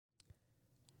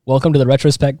Welcome to the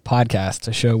Retrospect Podcast,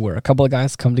 a show where a couple of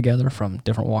guys come together from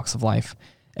different walks of life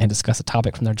and discuss a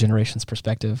topic from their generation's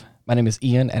perspective. My name is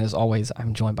Ian, and as always,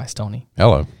 I'm joined by Stoney.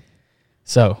 Hello.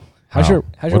 So, how's what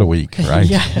your a week, right?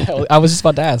 Yeah, I was just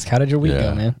about to ask, how did your week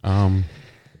go, man?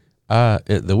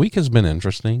 The week has been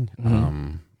interesting.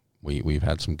 Mm-hmm. We've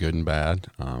had some good and bad.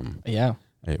 Yeah.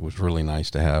 It was really nice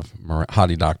to have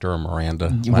Hottie Doctor or Miranda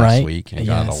last week, and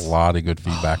got a lot of good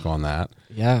feedback on that.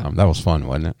 Yeah. That was fun,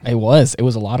 wasn't it? It was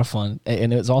a lot of fun,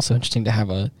 and it was also interesting to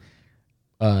have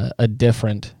a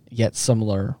different yet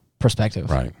similar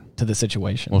perspective to the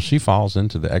situation. Well, she falls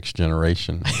into the X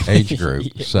generation age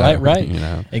group, so right. You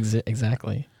know,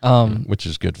 exactly. Which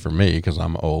is good for me because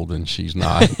I'm old and she's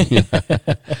not. You know?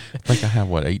 I think I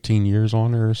have 18 years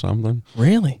on her or something.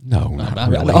 Really? No, not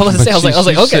really. I was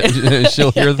like, okay.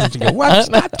 She'll hear this and go, "Why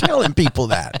not telling people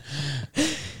that?"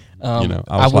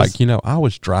 I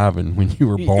was driving when you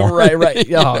were born.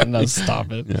 Right. Oh, no,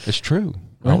 stop it. Yeah, it's true.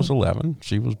 I was 11.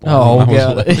 She was born. Oh,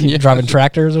 yeah. You driving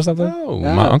tractors or something? No,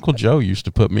 my Uncle Joe used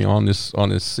to put me on his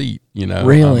seat. You know,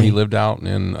 really? He lived out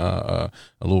in a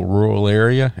little rural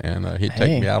area, and he'd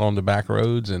take me out on the back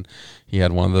roads, and he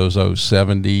had one of those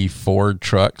 70 Ford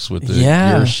trucks with the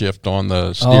gear shift on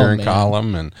the steering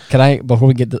column. And can I, before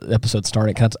we get the episode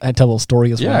started, can I tell a little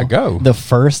story as well? Yeah, go. The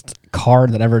first car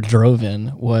that I ever drove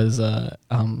in was a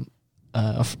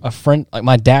friend, like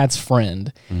my dad's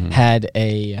friend, had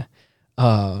a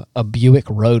Buick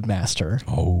Roadmaster.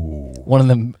 Oh, one of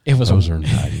them. Those are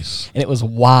nice, and it was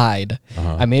wide.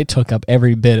 I mean, it took up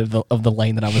every bit of the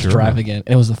lane that I was driving in. And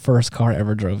it was the first car I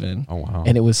ever drove in. Oh wow!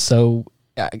 And it was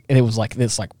and it was like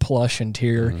this plush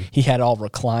interior. He had all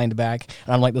reclined back,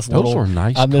 and I'm like this little. Those were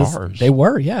nice cars. They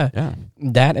were, yeah.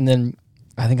 That, and then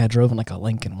I think I drove in like a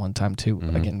Lincoln one time too.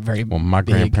 Again, very well. My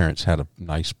big. Grandparents had a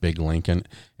nice big Lincoln,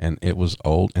 and it was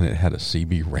old, and it had a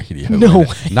CB radio. No way.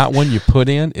 Not one you put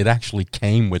in; it actually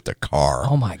came with the car.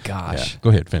 Oh my gosh! Yeah. Go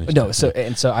ahead, finish. No, so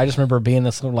I just remember being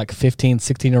this little 15,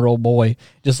 16-year-old boy,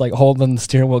 just like holding the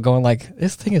steering wheel, going like,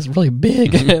 "This thing is really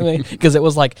big," because it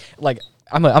was like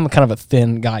I'm a kind of a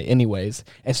thin guy, anyways,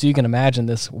 and so you can imagine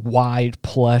this wide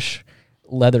plush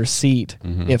leather seat.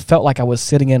 It felt like I was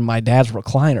sitting in my dad's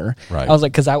recliner. Right. I was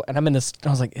like, I'm in this. I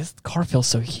was like, this car feels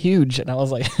so huge, and I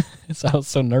was like, so I was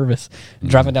so nervous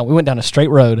driving down. We went down a straight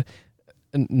road,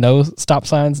 no stop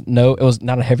signs, no. It was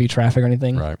not a heavy traffic or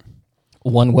anything. Right.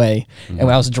 One way, and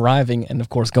when I was driving, and of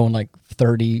course going like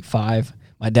 35.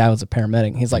 My dad was a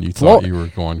paramedic. He's like, you thought you were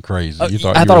going crazy.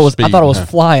 I thought it was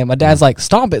flying. My dad's like,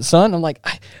 "Stop it, son." I'm like,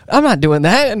 I'm not doing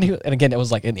that. And again, it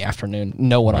was like in the afternoon.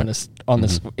 No one on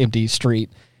this empty street.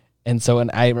 And so,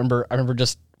 I remember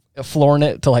just flooring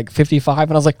it to like 55,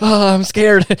 and I was like, "Oh, I'm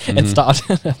scared," and stopped.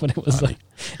 But it was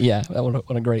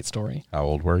what a great story. How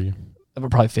old were you?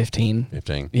 Probably 15.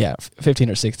 15. Yeah, 15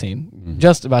 or 16.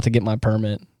 Just about to get my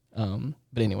permit.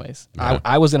 But anyways,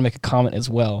 I was gonna make a comment as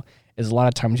well. Is a lot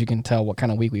of times you can tell what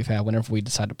kind of week we've had whenever we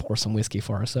decide to pour some whiskey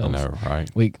for ourselves. I know,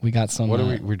 right? We got some. What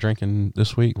are we drinking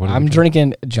this week? I'm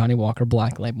drinking Johnny Walker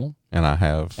Black Label. And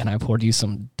I poured you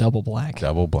some Double Black.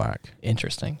 Double Black.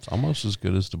 Interesting. It's almost as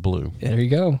good as the blue. There you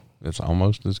go. It's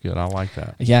almost as good. I like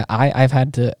that. Yeah, I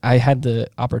had the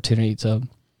opportunity to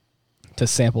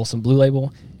sample some Blue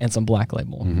Label and some Black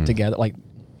Label together, like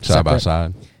side by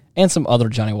side, and some other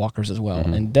Johnny Walkers as well,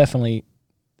 and definitely.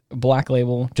 Black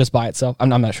Label just by itself. I'm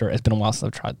not sure. It's been a while since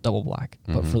I've tried Double Black,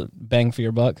 but for bang for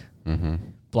your buck,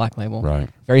 Black Label, right?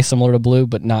 Very similar to blue,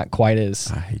 but not quite as.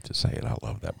 I hate to say it, I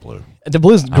love that blue. The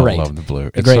blue's great. I love the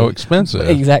blue. It's so expensive.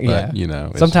 Exactly. But,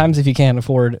 yeah. Sometimes if you can't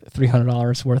afford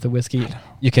 $300 worth of whiskey,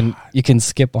 you can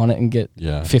skip on it and get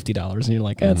 $50, and you're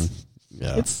like, it's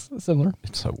similar.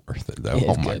 It's so worth it though.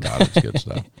 Oh my God, it's good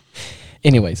stuff.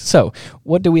 Anyways, so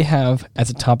what do we have as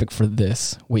a topic for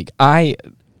this week?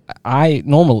 I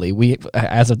normally,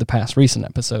 as of the past recent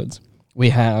episodes, we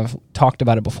have talked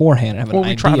about it beforehand.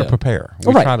 We try to prepare.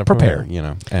 We try to prepare,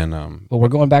 and well, we're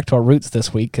going back to our roots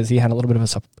this week because he had a little bit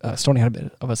of Stoney had a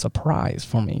bit of a surprise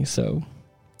for me. So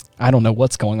I don't know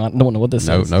what's going on. I don't know what this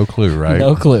is. No clue, right?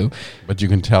 No clue. But you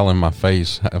can tell in my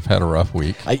face I've had a rough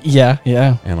week. Yeah.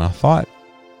 And I thought,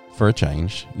 for a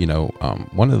change,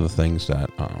 one of the things that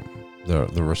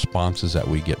the responses that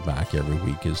we get back every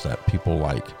week is that people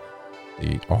like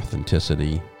the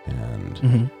authenticity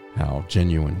and how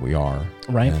genuine we are.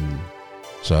 Right. And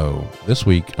so this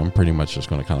week, I'm pretty much just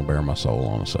going to kind of bare my soul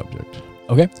on a subject.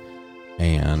 Okay.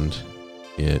 And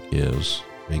it is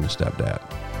being a stepdad.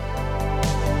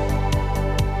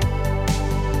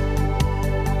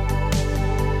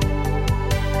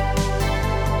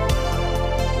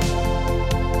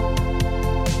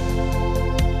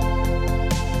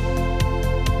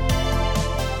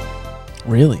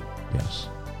 Really? Yes.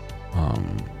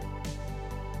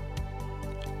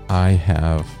 I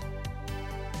have,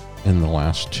 in the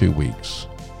last 2 weeks,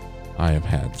 I have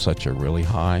had such a really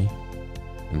high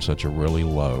and such a really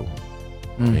low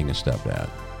being a stepdad.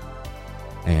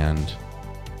 And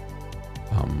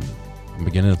I'm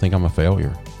beginning to think I'm a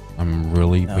failure. I'm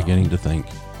really beginning to think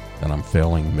that I'm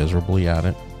failing miserably at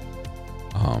it.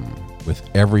 With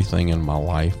everything in my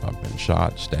life, I've been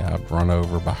shot, stabbed, run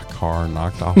over by a car,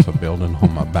 knocked off a building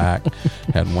on my back,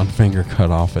 had one finger cut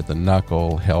off at the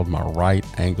knuckle, held my right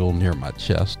ankle near my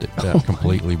chest. It bent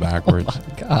completely backwards. Oh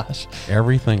my gosh.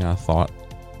 Everything I thought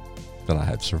that I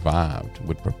had survived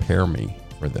would prepare me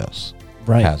for this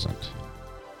hasn't.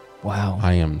 Wow.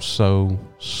 I am so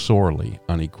sorely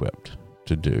unequipped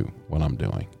to do what I'm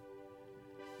doing.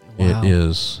 Wow. It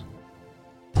is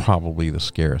probably the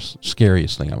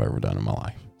scariest thing I've ever done in my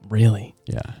life. Really?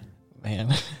 Yeah.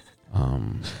 Man.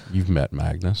 You've met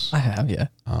Magnus. I have, yeah.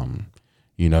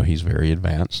 You know he's very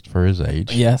advanced for his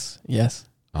age. Yes.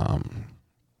 And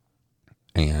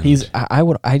He's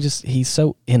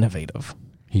so innovative.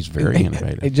 he's very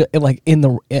innovative. I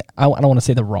don't want to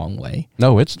say the wrong way.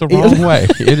 No, it's the wrong way.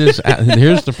 It is.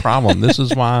 Here's the problem. This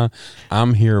is why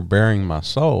I'm here bearing my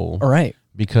soul. All right.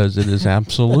 Because it is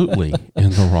absolutely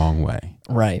in the wrong way.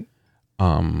 Right.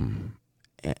 And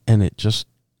it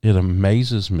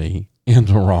amazes me in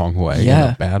the wrong way, in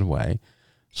a bad way,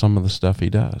 some of the stuff he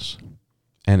does.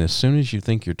 And as soon as you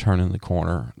think you're turning the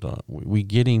corner, we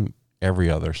get him every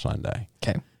other Sunday.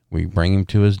 Okay. We bring him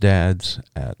to his dad's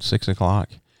at 6:00,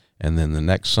 and then the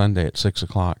next Sunday at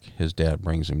 6:00, his dad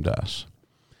brings him to us.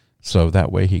 So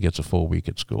that way he gets a full week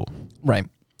at school. Right.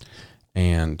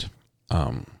 And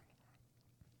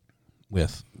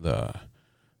with the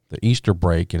Easter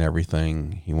break and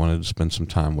everything, he wanted to spend some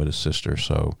time with his sister.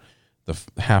 So the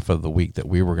half of the week that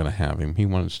we were going to have him, he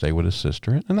wanted to stay with his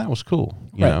sister, and that was cool.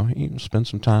 You know, he spent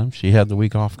some time. She had the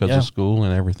week off because of school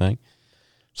and everything.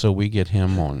 So we get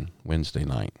him on Wednesday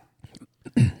night,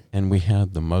 and we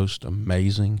had the most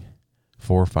amazing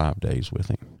 4 or 5 days with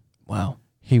him. Wow.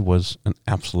 He was an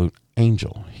absolute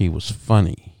angel. He was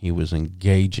funny. He was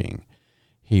engaging.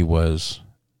 He was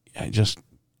just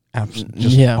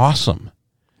awesome.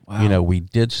 Wow. You know, we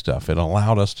did stuff. It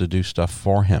allowed us to do stuff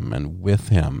for him and with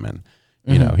him. And,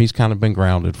 you know, he's kind of been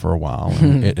grounded for a while.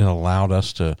 And it allowed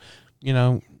us to, you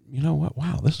know what?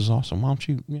 Wow, this is awesome. Why don't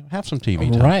you have some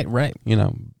TV time? Right. You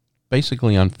know,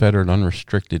 basically unfettered,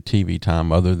 unrestricted TV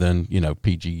time other than,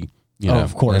 PG,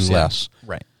 of course, and less.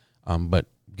 Right. But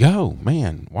go,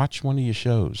 man, watch one of your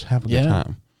shows. Have a good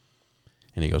time.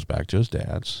 And he goes back to his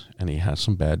dad's, and he has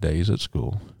some bad days at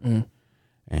school.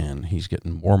 And he's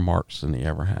getting more marks than he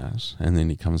ever has. And then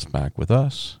he comes back with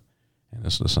us, and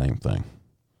it's the same thing.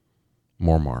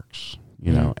 More marks,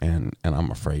 you know, and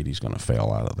I'm afraid he's going to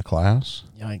fail out of the class.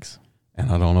 Yikes. And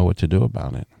I don't know what to do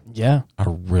about it. Yeah. I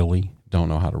really don't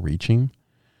know how to reach him.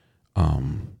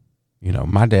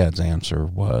 My dad's answer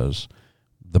was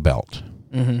the belt.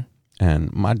 Mm-hmm.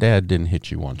 And my dad didn't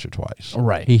hit you once or twice.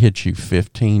 Right. He hit you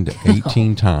 15 to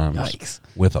 18 times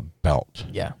with a belt.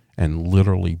 Yeah. And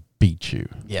literally beat you.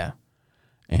 Yeah.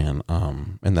 And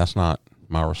that's not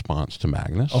my response to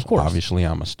Magnus. Of course. Obviously,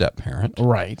 I'm a step parent.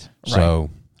 Right. So,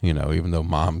 even though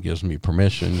mom gives me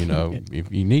permission,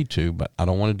 if you need to, but I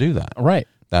don't want to do that. Right.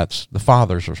 That's the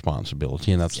father's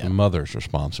responsibility, and that's the mother's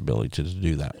responsibility to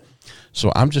do that.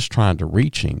 So I'm just trying to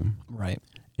reach him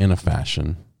in a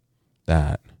fashion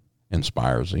that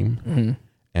inspires him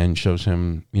and shows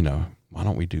him, why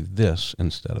don't we do this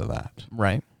instead of that?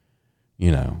 Right.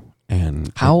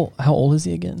 And how old is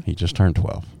he again? He just turned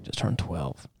 12. Just turned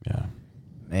 12. Yeah.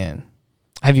 Man.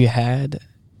 Have you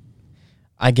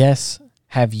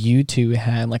two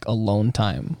had like alone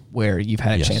time where you've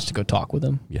had a chance to go talk with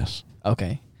him? Yes.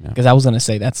 Okay. Because I was going to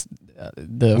say that's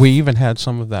we even had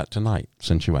some of that tonight,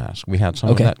 since you asked. We had some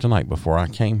of that tonight before I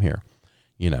came here.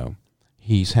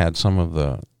 He's had some of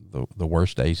the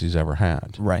worst days he's ever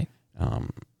had. Right.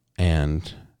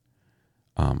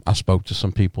 I spoke to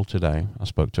some people today. I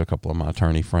spoke to a couple of my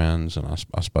attorney friends, and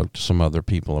I spoke to some other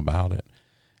people about it.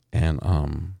 And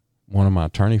one of my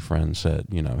attorney friends said,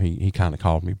 he kind of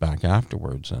called me back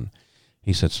afterwards, and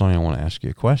he said, Sonny, I want to ask you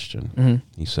a question.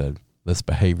 Mm-hmm. He said, this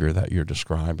behavior that you're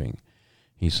describing,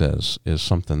 he says, is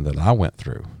something that I went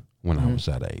through when I was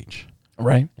that age.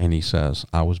 Right. And he says,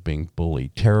 I was being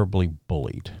bullied, terribly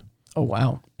bullied. Oh,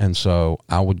 wow. And so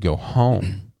I would go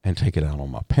home and take it out on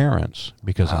my parents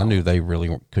because I knew they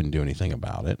really couldn't do anything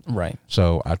about it. Right.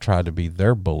 So I tried to be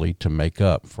their bully to make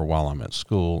up for while I'm at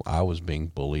school. I was being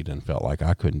bullied and felt like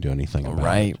I couldn't do anything about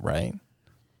it. Right.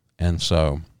 And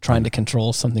so trying to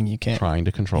control something you can't. Trying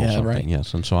to control something,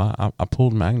 yes. And so I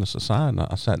pulled Magnus aside and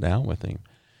I sat down with him.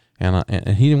 And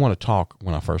he didn't want to talk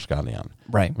when I first got in.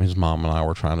 Right. His mom and I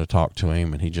were trying to talk to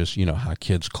him, and he just, you know, how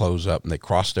kids close up and they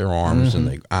cross their arms and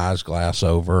their eyes glass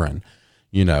over, and,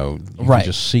 you know, you can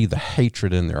just see the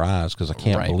hatred in their eyes because I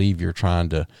can't believe you're trying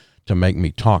to make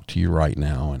me talk to you right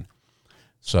now. And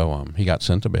so he got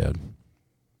sent to bed,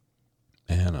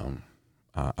 and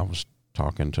I was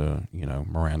talking to, you know,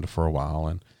 Miranda for a while,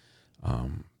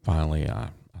 and finally I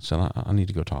said, I need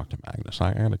to go talk to Magnus.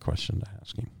 I had a question to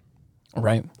ask him.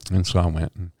 Right. And so I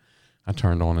went and I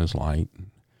turned on his light.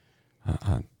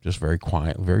 I just very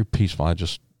quiet, very peaceful. I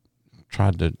just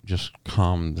tried to just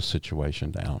calm the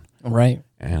situation down. Right.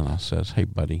 And I says, hey,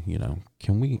 buddy, you know,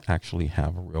 can we actually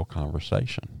have a real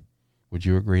conversation? Would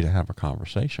you agree to have a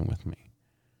conversation with me?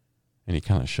 And he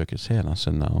kind of shook his head. And I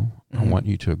said, no, I want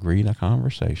you to agree to a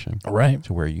conversation. Right.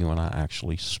 To where you and I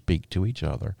actually speak to each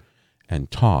other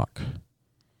and talk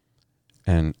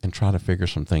and try to figure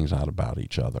some things out about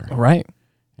each other. Right.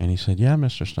 And he said, yeah,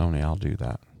 Mr. Stoney, I'll do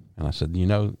that. And I said, you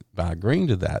know, by agreeing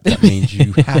to that, that means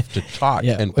you have to talk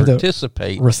and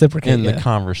participate in the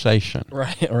conversation.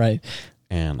 Right, right.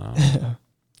 And,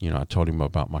 you know, I told him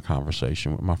about my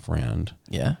conversation with my friend.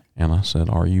 Yeah. And I said,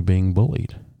 are you being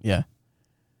bullied? Yeah.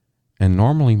 And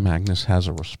normally Magnus has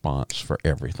a response for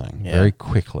everything very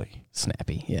quickly.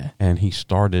 Snappy, yeah. And he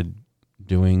started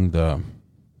doing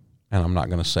and I'm not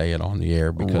going to say it on the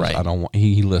air because I don't want,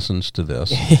 he listens to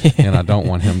this and I don't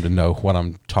want him to know what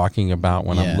I'm talking about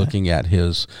when I'm looking at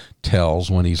his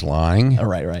tells when he's lying.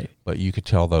 Right. But you could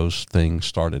tell those things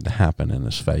started to happen in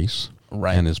his face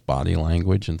and his body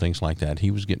language and things like that. He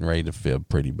was getting ready to fib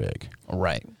pretty big.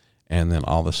 Right. And then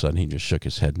all of a sudden he just shook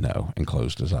his head no and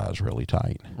closed his eyes really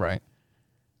tight. Right.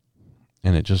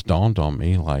 And it just dawned on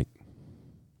me, like,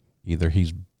 either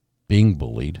he's being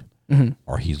bullied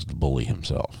or he's the bully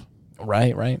himself.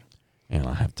 Right. And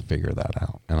I have to figure that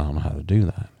out, and I don't know how to do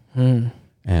that.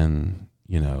 And,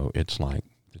 you know, it's like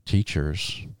the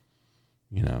teachers,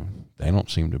 you know, they don't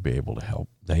seem to be able to help.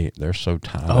 They're so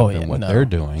tied up in what they're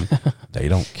doing, they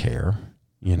don't care,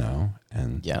 you know.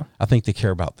 And I think they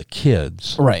care about the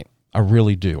kids. Right. I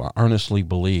really do. I earnestly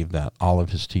believe that all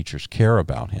of his teachers care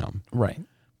about him. Right.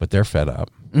 But they're fed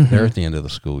up. They're at the end of the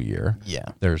school year. Yeah.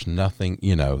 There's nothing,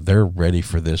 you know, they're ready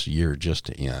for this year just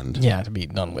to end. Yeah, to be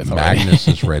done with. Magnus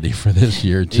is ready for this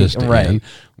year just to end.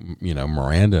 You know,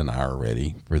 Miranda and I are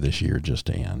ready for this year just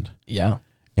to end. Yeah.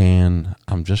 And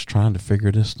I'm just trying to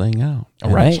figure this thing out.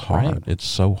 And it's hard. It's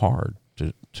so hard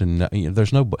to know. You know,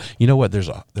 there's no book. You know what? There's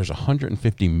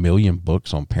 150 million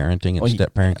books on parenting and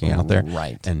step parenting out there.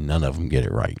 Right. And none of them get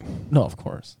it right. No, of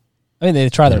course. I mean, they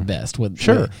try their best with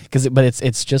but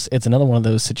it's another one of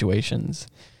those situations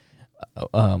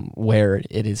where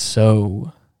it is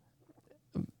so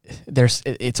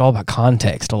it's all about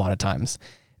context a lot of times,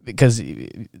 because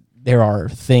there are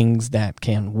things that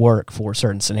can work for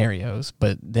certain scenarios,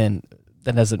 but then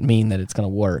that doesn't mean that it's going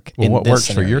to work. Well, what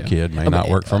works for your kid may not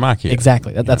work for my kid.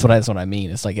 Exactly. That's what I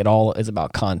mean. It's like it all is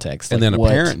about context. And like then a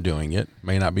parent doing it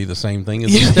may not be the same thing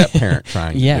as a step parent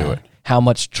trying to do it. How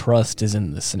much trust is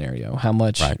in the scenario? How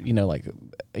much, you know, like,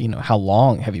 you know, how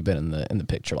long have you been in the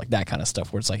picture? Like that kind of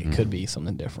stuff where it's like it could be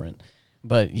something different.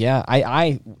 But yeah,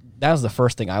 I that was the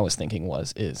first thing I was thinking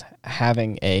is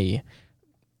having a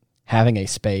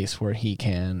space where he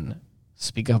can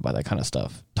speak up about that kind of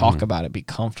stuff, talk about it, be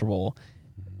comfortable,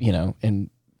 you know,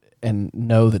 and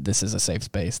know that this is a safe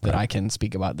space that I can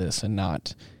speak about this and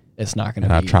it's not going to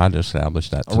be. And I tried to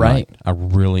establish that tonight. Right. I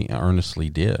really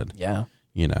earnestly did. Yeah.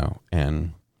 You know,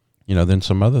 and, you know, then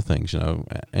some other things, you know,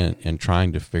 and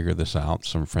trying to figure this out.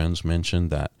 Some friends mentioned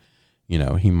that, you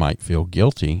know, he might feel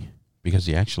guilty because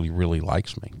he actually really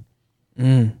likes me.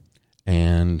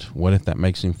 And what if that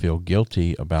makes him feel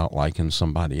guilty about liking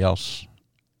somebody else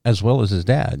as well as his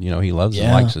dad? You know, he loves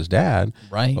and likes his dad.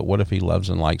 Right. But what if he loves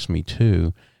and likes me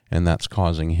too, and that's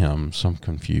causing him some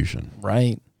confusion?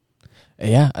 Right.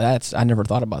 Yeah, I never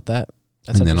thought about that.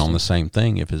 And then on the same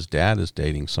thing, if his dad is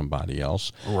dating somebody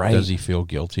else, does he feel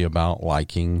guilty about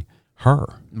liking her?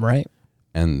 Right.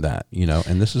 And that, you know,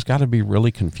 and this has got to be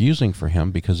really confusing for him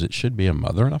because it should be a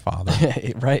mother and a father.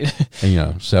 Right. And, you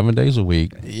know, 7 days a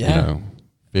week, you know,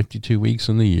 52 weeks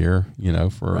in the year, you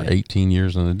know, for 18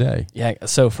 years in a day. Yeah.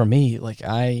 So for me, like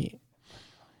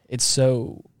it's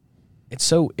so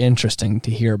interesting to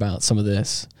hear about some of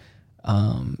this.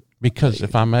 Because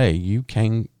if I may, you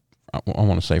came, I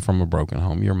want to say, from a broken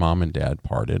home. Your mom and dad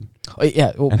parted.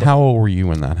 Yeah. Well, and how old were you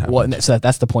when that happened? Well, so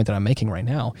that's the point that I'm making right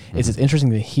now. Is it's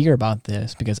interesting to hear about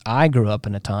this because I grew up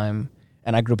in a time,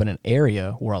 and I grew up in an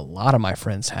area where a lot of my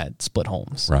friends had split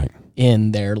homes. Right.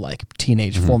 In their like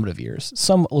teenage formative years.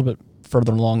 Some a little bit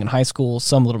further along in high school,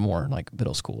 some a little more like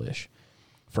middle school-ish.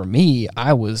 for me, I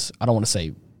don't want to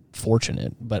say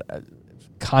fortunate, but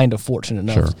kind of fortunate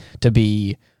enough to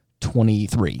be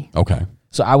 23. Okay.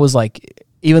 So I was like,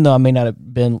 even though I may not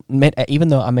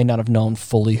have known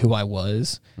fully who I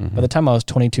was, by the time I was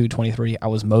 22, 23, I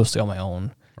was mostly on my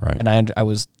own. Right. And I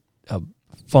was a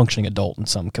functioning adult in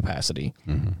some capacity.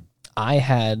 I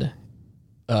had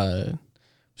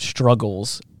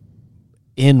struggles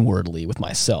inwardly with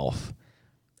myself.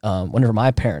 Whenever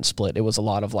my parents split, it was a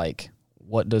lot of like,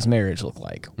 what does marriage look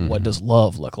like? What does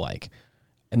love look like?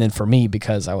 And then for me,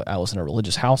 because I was in a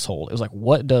religious household, it was like,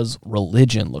 what does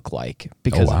religion look like?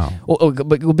 Because,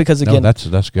 because again, no,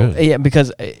 that's good. Yeah,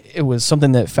 because it was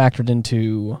something that factored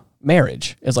into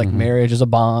marriage. It's like marriage is a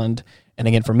bond, and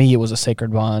again, for me, it was a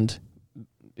sacred bond,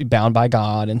 bound by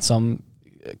God in some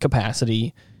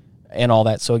capacity, and all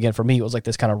that. So again, for me, it was like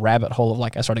this kind of rabbit hole of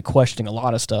like I started questioning a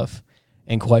lot of stuff.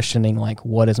 And questioning, like,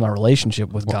 what is my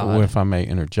relationship with God? Well, if I may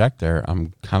interject there,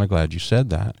 I'm kind of glad you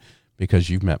said that because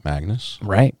you've met Magnus.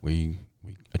 Right. We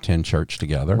attend church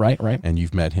together. Right. And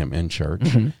you've met him in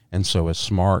church. And so as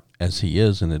smart as he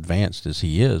is and advanced as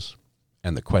he is,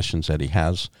 and the questions that he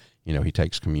has, he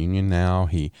takes communion now.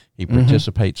 He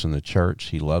participates in the church.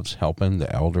 He loves helping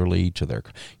the elderly to their,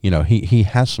 he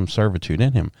has some servitude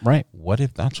in him. Right. What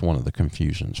if that's one of the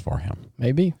confusions for him?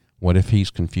 Maybe. What if he's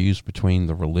confused between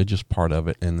the religious part of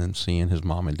it and then seeing his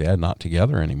mom and dad not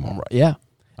together anymore? Yeah.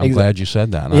 I'm glad you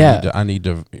said that. Yeah. I need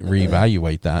to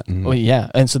reevaluate that. And well,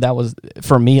 yeah. And so that was,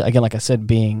 for me, again, like I said,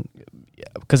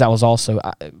 because I was also,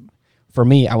 for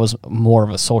me, I was more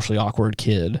of a socially awkward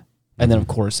kid. And then, of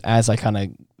course, as I kind of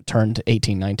turned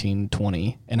 18, 19,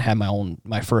 20 and had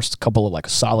my first couple of like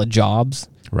solid jobs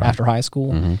after high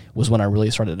school was when I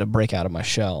really started to break out of my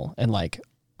shell and like,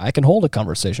 I can hold a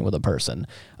conversation with a person.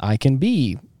 I can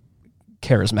be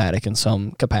charismatic in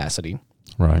some capacity.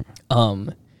 Right.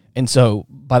 And so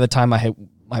by the time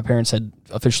my parents had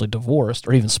officially divorced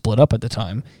or even split up at the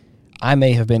time, I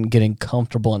may have been getting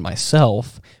comfortable in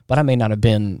myself, but I may not have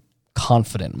been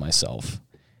confident in myself.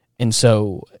 And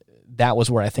so that was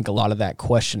where I think a lot of that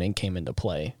questioning came into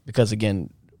play because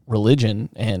again, religion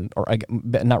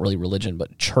not really religion,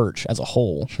 but church as a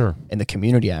whole, and the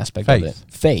community aspect of it,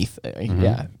 faith,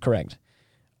 yeah, correct,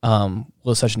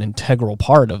 was such an integral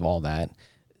part of all that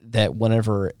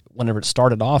whenever it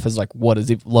started off as like, what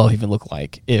does love even look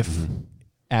like if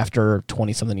after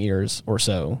 20-something years or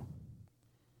so,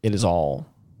 it is all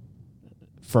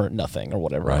for nothing or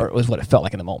whatever, or it was what it felt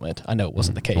like in the moment. I know it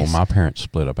wasn't the case. Well, my parents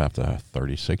split up after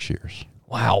 36 years.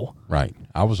 Wow. Right.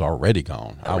 I was already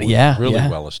gone. I was really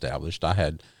well established. I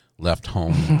had left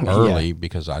home early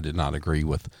because I did not agree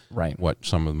with what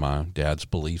some of my dad's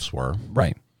beliefs were.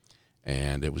 Right.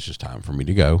 And it was just time for me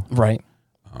to go. Right.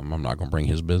 I'm not going to bring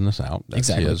his business out. That's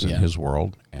his and his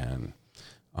world. And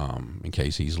in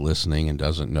case he's listening and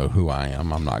doesn't know who I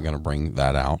am, I'm not going to bring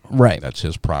that out. Right. That's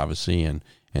his privacy and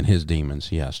his demons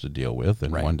he has to deal with.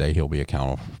 And one day he'll be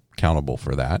accountable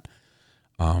for that.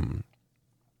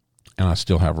 And I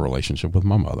still have a relationship with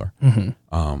my mother.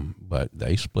 But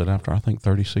they split after, I think,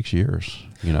 36 years,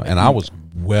 and I was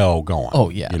well gone. Oh,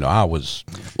 yeah. I was,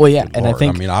 well, yeah. And Lord, I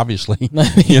think, obviously, I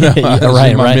was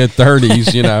in my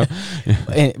mid-30s,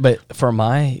 But for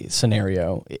my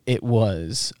scenario, it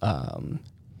was,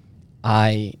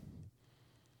 I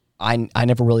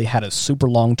never really had a super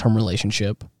long-term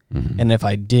relationship. And if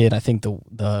I did, I think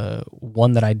the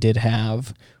one that I did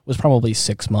have was probably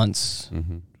 6 months,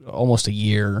 almost a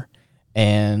year.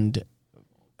 And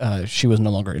she was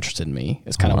no longer interested in me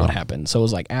is kind of what happened. So it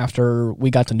was like after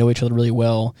we got to know each other really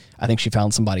well, I think she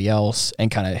found somebody else and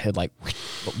kind of had like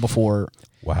before.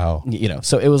 Wow.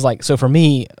 So it was like, so for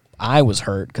me, I was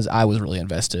hurt because I was really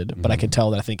invested, but I could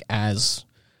tell that I think as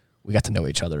we got to know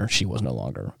each other, she was no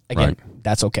longer. Again,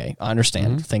 that's okay. I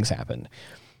understand things happened.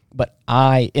 But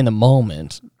in the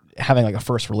moment, having like a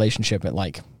first relationship at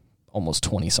like almost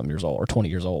 20-some years old or 20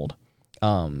 years old,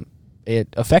 it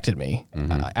affected me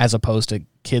as opposed to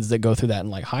kids that go through that in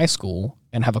like high school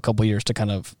and have a couple years to kind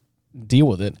of deal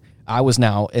with it. I was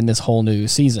now in this whole new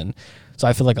season. So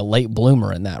I feel like a late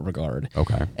bloomer in that regard.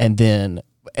 Okay. And then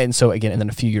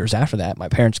a few years after that, my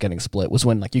parents getting split was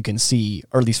when like you can see,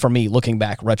 or at least for me, looking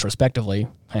back retrospectively.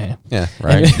 Yeah,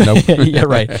 right. Nope. Yeah,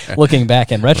 right. Looking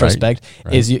back in retrospect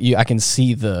is I can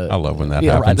see the. I love when that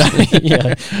happens.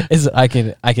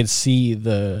 Right. I can see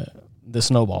the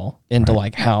snowball into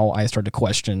like how I started to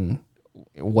question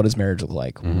what does marriage look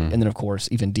like, and then of course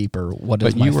even deeper, what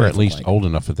does. But you were at least old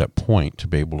enough at that point to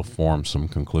be able to form some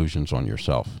conclusions on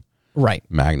yourself. Right.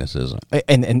 Magnus isn't.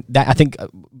 And that, I think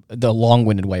the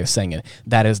long-winded way of saying it,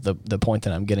 that is the point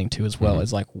that I'm getting to as well,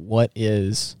 is like, what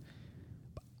is,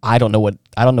 I don't know what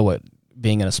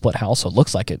being in a split household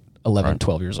looks like at 11, Right.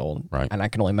 12 years old. Right. And I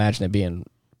can only imagine it being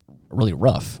really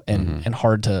rough and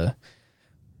hard to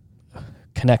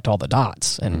connect all the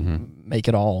dots and make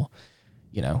it all,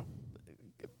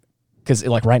 because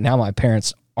like right now my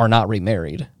parents are not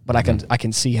remarried, but I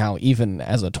can see how even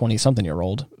as a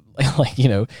 20-something-year-old, like,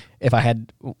 if I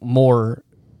had more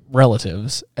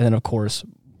relatives and then of course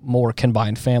more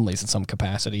combined families in some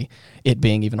capacity, it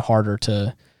being even harder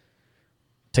to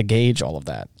gauge all of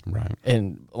that. Right.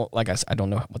 And like I said, I don't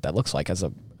know what that looks like as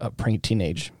a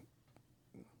pre-teenage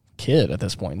kid at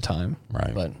this point in time.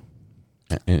 Right. But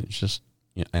And it's just,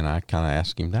 and I kind of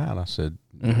asked him that. I said,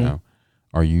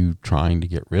 are you trying to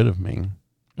get rid of me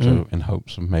in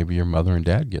hopes of maybe your mother and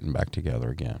dad getting back together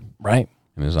again? right.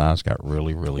 And his eyes got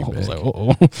really, really I big. was like,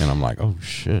 uh-oh. And I'm like, oh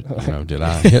shit, did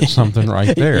I hit something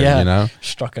right there? Yeah.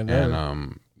 Struck a nerve.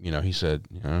 And he said,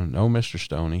 no, Mr.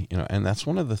 Stoney, and that's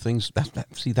one of the things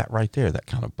see that right there, that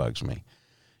kind of bugs me,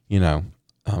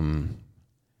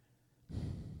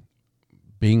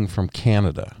 being from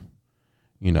Canada,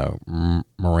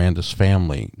 Miranda's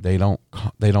family, they don't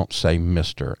say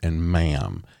Mr. and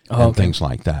ma'am and things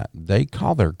like that. They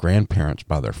call their grandparents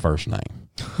by their first name.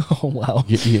 Oh, wow.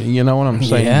 You know what I'm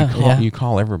saying? Yeah, You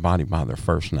call everybody by their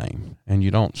first name, and you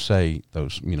don't say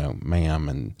those, ma'am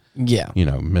and,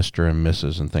 Mr. and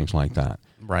Mrs. and things like that.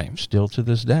 Right. Still to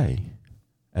this day,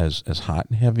 as hot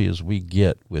and heavy as we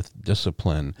get with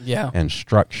discipline and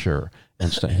structure,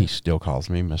 and he still calls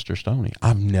me Mr. Stoney.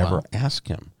 I've never asked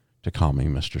him to call me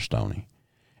Mr. Stoney,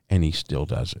 and he still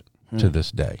does it to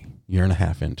this day. Year and a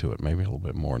half into it, maybe a little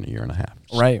bit more than a year and a half.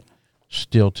 Right.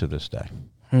 Still to this day.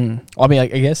 Well, I mean, I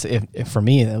guess if for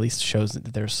me, it at least shows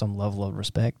that there's some level of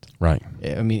respect. Right.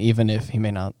 I mean, even if he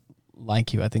may not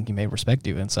like you, I think he may respect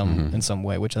you in some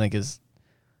way, which I think is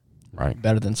right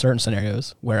better than certain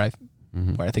scenarios where I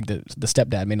think that the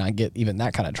stepdad may not get even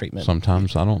that kind of treatment.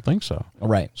 Sometimes I don't think so.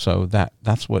 Right. So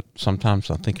that's what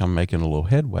sometimes I think I'm making a little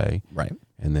headway. Right.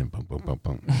 And then boom, boom, boom,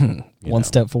 boom. One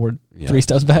step forward, 3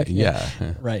 steps back. Yeah.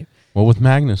 Right. Well, with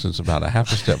Magnus, it's about a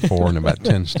half a step forward and about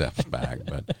 10 steps back.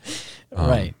 But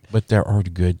right. But there are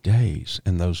good days,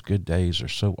 and those good days are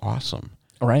so awesome.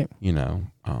 Right.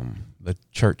 The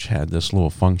church had this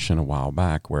little function a while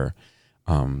back where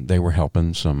they were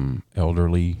helping some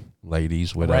elderly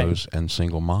ladies, widows, and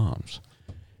single moms.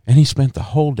 And he spent the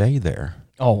whole day there.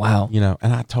 Oh, wow.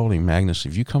 And I told him, Magnus,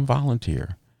 if you come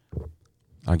volunteer,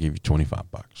 I'll give you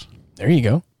 $25. There you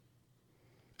go.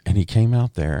 And he came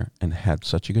out there and had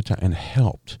such a good time and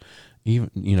helped. Even,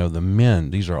 the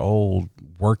men, these are old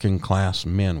working class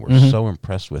men, were so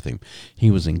impressed with him.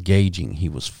 He was engaging. He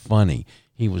was funny.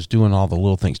 He was doing all the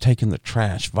little things, taking the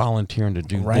trash, volunteering to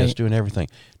do this, doing everything.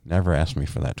 Never asked me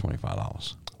for that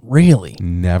 $25. Really?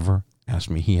 Never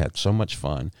asked me. He had so much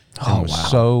fun and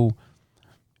was so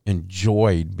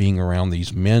enjoyed being around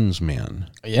these men's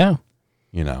men. Yeah.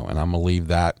 And I'm going to leave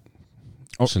that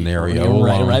scenario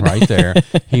alone right. right there.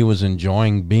 He was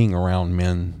enjoying being around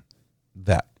men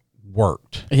that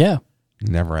worked. Yeah.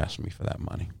 Never asked me for that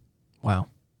money. Wow.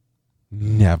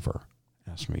 Never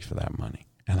asked me for that money.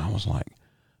 And I was like,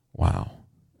 wow.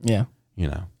 Yeah.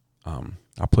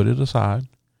 I put it aside,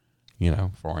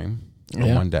 for him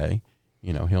for one day.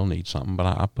 He'll need something, but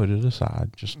I put it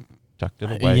aside, just tucked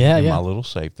it away in my little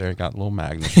safe there. It got a little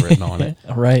Magnus written on it.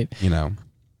 Right.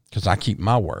 Because I keep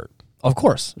my word. Of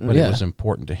course. But it was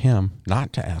important to him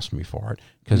not to ask me for it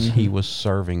because he was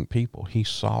serving people. He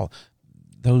saw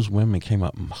those women came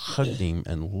up and hugged him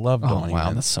and loved on him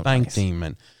and thanked him.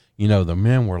 And, the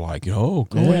men were like, oh,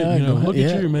 go ahead, look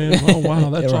at you, man. Oh, wow,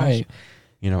 that's right.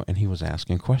 Awesome. And he was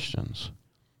asking questions.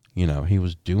 He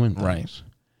was doing things. Right.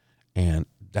 And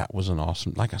that was an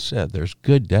awesome, like I said, there's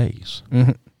good days,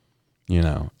 and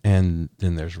then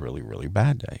there's really, really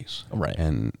bad days. Right.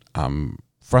 And I'm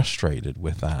frustrated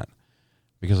with that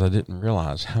because I didn't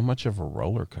realize how much of a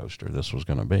roller coaster this was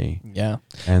going to be. Yeah.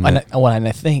 And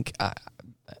I think,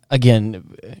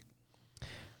 again,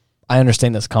 I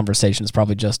understand this conversation is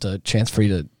probably just a chance for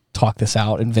you to talk this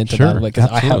out and vent about it because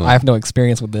I have no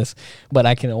experience with this, but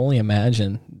I can only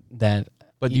imagine that.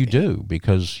 But you do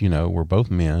because, we're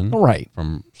both men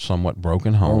from somewhat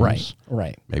broken homes.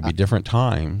 Right. Maybe different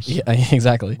times. Yeah,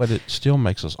 exactly. But it still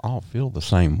makes us all feel the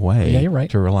same way. Yeah, you're right.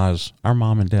 To realize our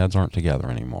mom and dads aren't together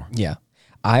anymore. Yeah.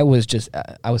 I was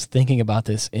thinking about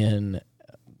this in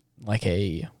like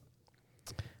a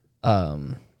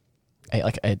time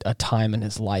in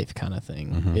his life kind of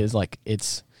thing. Is like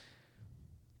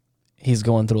he's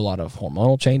going through a lot of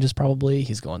hormonal changes probably.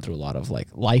 He's going through a lot of like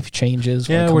life changes.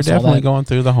 Yeah, we're definitely going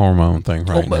through the hormone thing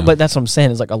right now. But that's what I'm saying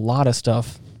is like a lot of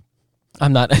stuff.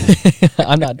 I'm not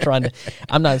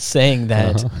saying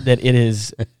that that it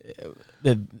is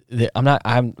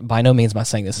I'm by no means am I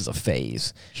saying this is a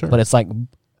phase, Sure. but it's like,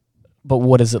 but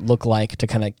what does it look like to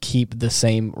kind of keep the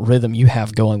same rhythm you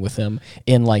have going with him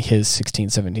in like his 16,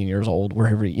 17 years old,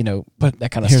 wherever, But that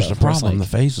kind of here's stuff. the where it's problem. like,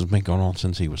 The phase has been going on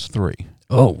since he was 3.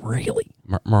 oh, really?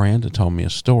 Miranda told me a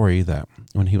story that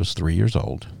when he was 3 years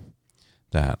old,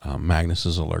 that Magnus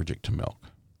is allergic to milk.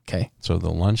 Okay. So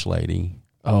the lunch lady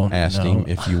asked no. him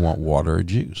if you want water or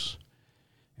juice.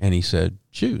 And he said,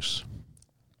 juice.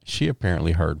 She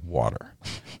apparently heard water.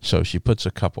 So she puts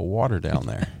a cup of water down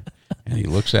there. And he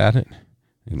looks at it.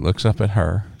 He looks up at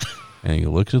her. And he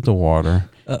looks at the water.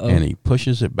 Uh-oh. And he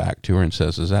pushes it back to her and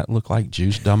says, does that look like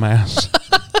juice, dumbass?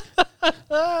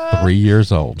 3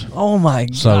 years old. Oh, my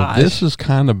God. So this has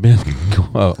kind of been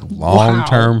a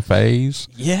long-term phase.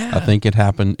 Yeah. I think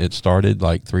it started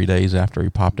like 3 days after he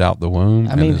popped out the womb,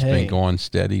 and it's been going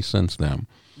steady since then.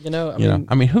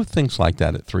 I mean, who thinks like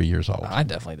that at 3 years old? I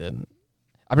definitely didn't.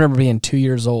 I remember being 2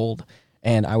 years old,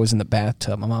 and I was in the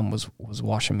bathtub. My mom was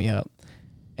washing me up,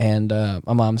 and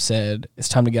my mom said, "It's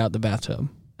time to get out of the bathtub."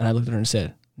 And I looked at her and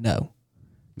said, "No."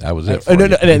 That was it.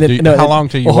 No, how long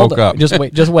till you woke up? Just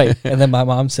wait. And then my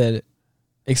mom said,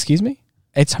 "Excuse me?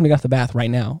 It's time to get out of the bath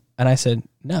right now." And I said,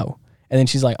 "No." And then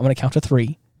she's like, "I'm going to count to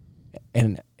 3.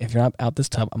 And if you're not out this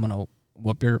tub, I'm going to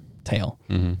whoop your tail."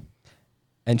 Mm-hmm.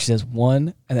 And she says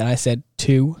 1. And then I said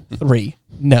 2, 3.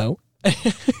 No.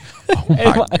 Oh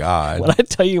my God. When I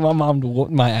tell you my mom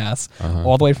whooped my ass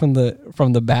all the way from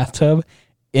the bathtub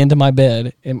into my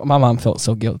bed, and my mom felt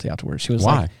so guilty afterwards. She was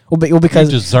Why? like, well,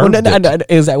 because you deserved it.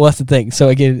 That's the thing. So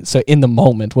again, so in the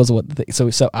moment was what the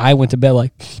thing. So I went to bed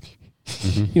like,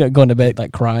 going to bed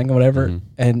like crying or whatever,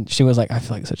 and she was like, I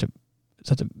feel like such a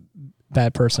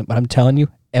bad person, but I'm telling you,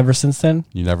 ever since then,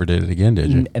 you never did it again, did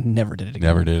you? And never did it again.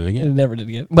 Never did it again. Never did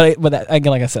it again. But that,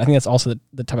 again, like I said, I think that's also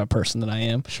the type of person that I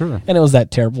am. Sure. And it was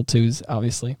that terrible too,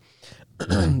 obviously.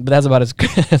 But that's about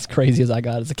as crazy as I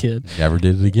got as a kid. Never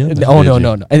did it again. No.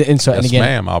 And so, Yes, and again,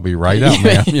 ma'am. I'll be right up,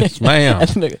 ma'am. Yes, ma'am.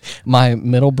 My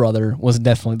middle brother was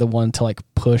definitely the one to like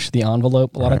push the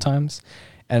envelope a lot of times.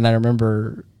 And I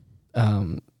remember,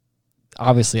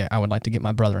 obviously, I would like to get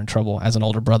my brother in trouble as an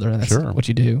older brother, and that's what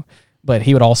you do. But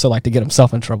he would also like to get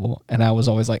himself in trouble, and I was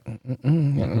always like,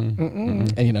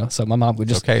 and so my mom would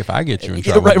just okay if I get you in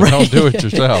trouble, right. Don't do it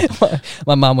yourself.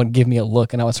 My mom would give me a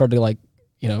look, and I would start to like,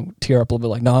 tear up a little bit,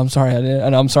 like, no, I'm sorry, I didn't,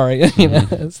 and I'm sorry,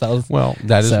 So well,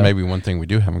 that is maybe one thing we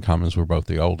do have in common is we're both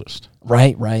the oldest.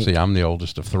 Right. See, I'm the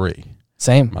oldest of 3.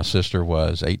 Same. My sister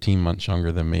was 18 months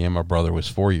younger than me, and my brother was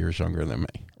 4 years younger than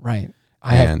me. Right.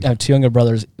 I have 2 younger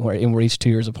brothers, and we're each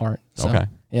 2 years apart. So, okay.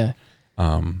 Yeah.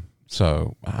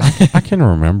 So I can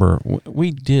remember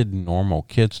we did normal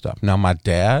kid stuff. Now, my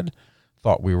dad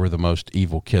thought we were the most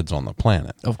evil kids on the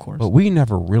planet. Of course. But we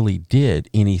never really did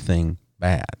anything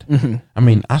bad. Mm-hmm. I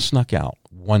mean, I snuck out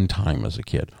one time as a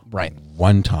kid. Right.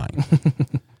 One time.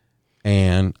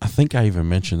 And I think I even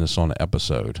mentioned this on an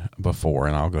episode before,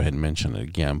 and I'll go ahead and mention it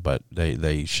again, but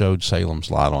they showed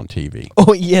Salem's Lot on TV.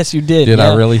 Oh, yes, you did. Did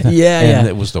I really? Yeah, and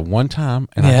it was the one time,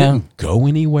 and I didn't go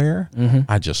anywhere. Mm-hmm.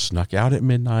 I just snuck out at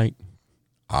midnight.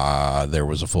 There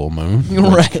was a full moon, which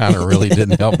right. kind of really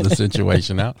didn't help the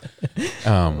situation out.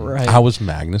 Right. I was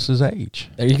Magnus's age.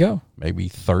 There you go. Maybe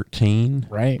 13.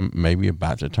 Right. Maybe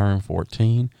about to turn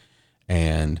 14.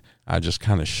 And I just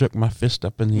kind of shook my fist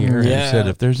up in the air and said,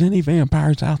 if there's any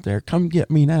vampires out there, come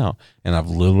get me now. And I've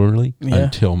literally,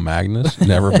 until Magnus,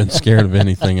 never been scared of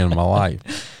anything in my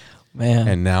life. Man.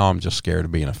 And now I'm just scared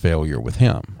of being a failure with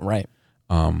him. Right.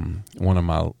 One of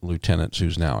my lieutenants,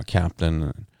 who's now a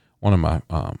captain, one of my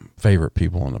favorite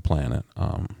people on the planet,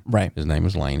 right. His name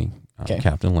is Laney,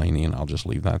 Captain Laney, and I'll just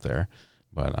leave that there.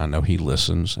 But I know he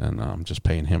listens, and I'm just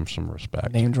paying him some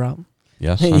respect. Name drop.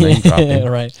 Yes, I name dropped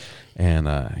him. Right. And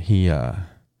he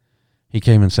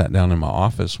came and sat down in my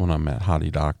office when I met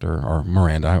Hottie Doctor, or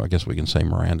Miranda. I guess we can say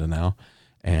Miranda now,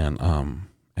 and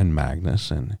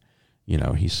Magnus, and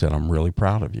he said, "I'm really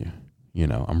proud of you.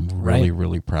 I'm really,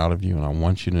 really proud of you, and I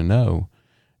want you to know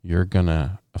you're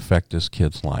gonna affect this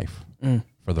kid's life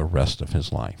for the rest of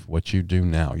his life. What you do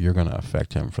now, you're gonna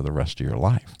affect him for the rest of your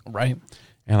life." Right.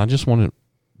 And I just want to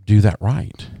do that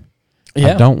right.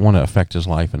 Yeah. I don't want to affect his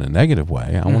life in a negative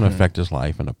way. I want to affect his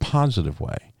life in a positive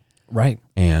way. Right.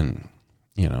 And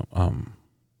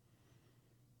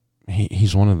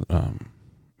he's one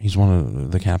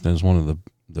of the captain is one of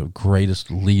the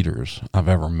greatest leaders I've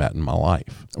ever met in my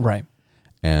life. Right.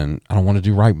 And I don't want to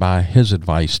do right by his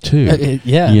advice too.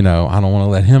 Yeah. I don't want to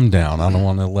let him down. I don't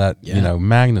want to let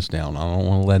Magnus down. I don't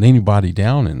want to let anybody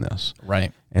down in this.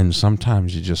 Right. And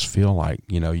sometimes you just feel like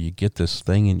you get this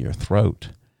thing in your throat,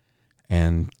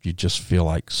 and you just feel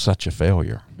like such a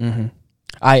failure. Mm-hmm.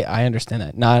 I understand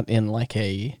that. Not in like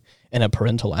in a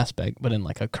parental aspect, but in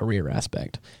like a career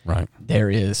aspect. Right. There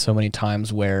is so many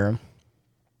times where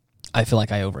I feel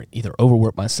like I either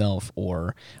overwork myself,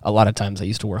 or a lot of times I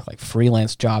used to work like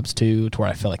freelance jobs too, to where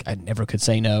I feel like I never could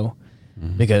say no,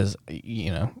 because,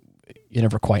 you know, you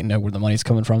never quite know where the money's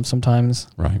coming from sometimes.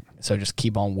 Right. So just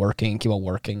keep on working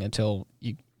until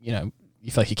you feel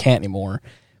like you can't anymore.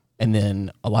 And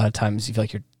then a lot of times you feel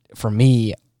like for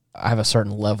me, I have a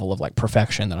certain level of like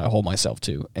perfection that I hold myself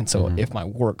to. And so if my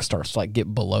work starts to like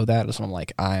get below that, that's when I'm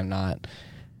like,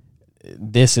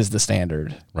 this is the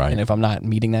standard. Right. And if I'm not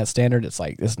meeting that standard, it's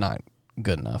like, it's not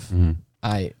good enough.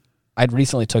 I'd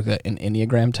recently took an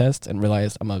Enneagram test and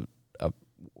realized I'm a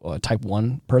type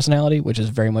 1 personality, which is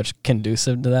very much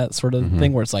conducive to that sort of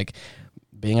thing, where it's like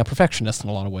being a perfectionist in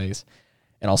a lot of ways,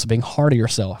 and also being hard on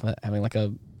yourself, having like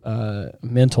a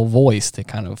mental voice that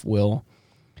kind of will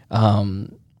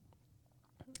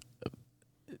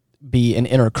be an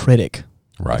inner critic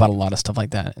about a lot of stuff like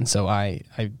that. And so I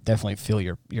definitely feel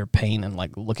your pain, and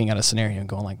like looking at a scenario and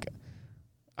going like,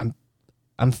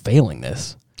 I'm failing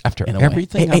this. After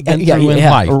everything I've been through in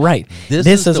life, right?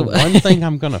 This is the one thing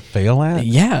I'm going to fail at.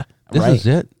 Yeah, this is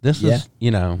it. This is,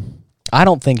 you know. I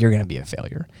don't think you're going to be a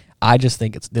failure. I just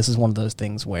think this is one of those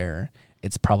things where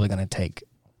it's probably going to take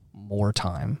more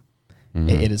time.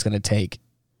 It is going to take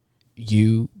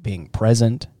you being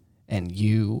present and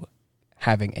you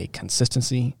having a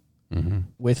consistency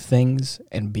with things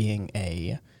and being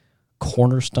a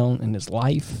cornerstone in his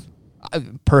life.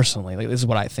 Personally, like, this is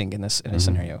what I think in this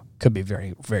scenario. Could be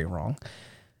very, very wrong.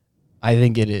 I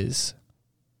think it is.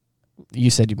 You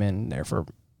said you've been there for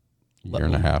year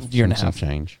and a half.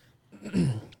 Change.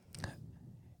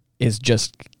 Is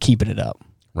just keeping it up.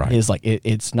 Right. Is like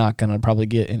it's not going to probably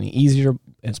get any easier.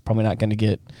 It's probably not going to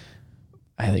get.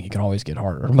 I think it can always get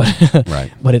harder, but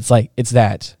right. But it's like it's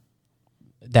that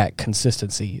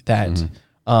consistency, that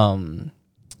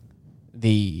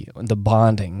the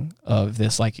bonding of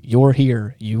this, like, you're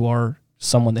here, you are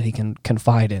someone that he can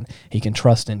confide in, he can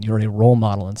trust in, you're a role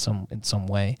model in some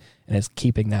way, and it's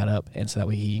keeping that up, and so that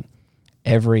way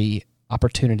every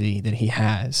opportunity that he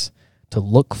has to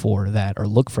look for that, or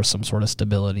look for some sort of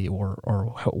stability,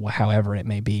 or however it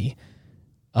may be,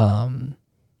 and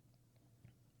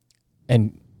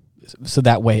so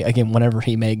that way, again, whenever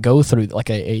he may go through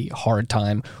like a hard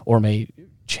time or may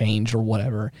change or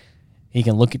whatever, he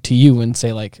can look to you and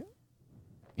say, like,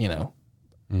 you know,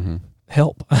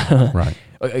 help. Right.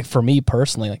 For me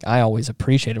personally, like, I always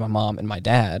appreciated my mom and my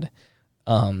dad,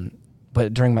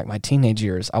 but during my teenage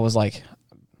years, I was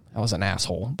an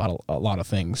asshole about a lot of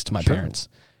things to my parents.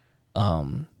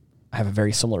 I have a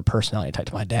very similar personality type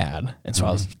to my dad, and so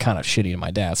I was kind of shitty to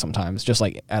my dad sometimes, just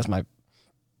like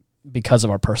because of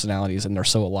our personalities, and they're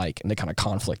so alike, and they kind of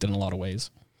conflict in a lot of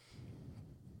ways.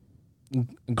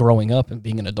 Growing up and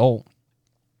being an adult,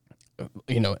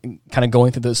 you know, kind of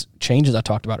going through those changes I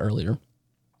talked about earlier,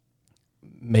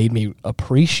 made me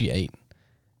appreciate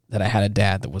that I had a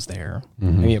dad that was there.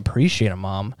 Made me appreciate a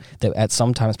mom that at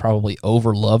sometimes probably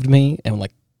overloved me and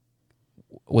like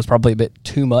was probably a bit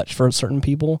too much for certain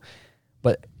people.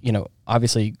 But, you know,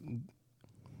 obviously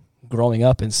growing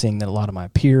up and seeing that a lot of my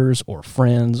peers or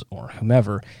friends or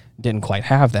whomever didn't quite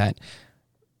have that,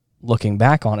 looking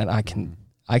back on it, I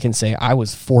can say I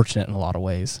was fortunate in a lot of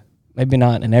ways. Maybe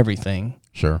not in everything.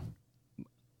 Sure.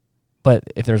 But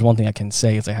if there's one thing I can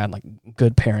say, is I had like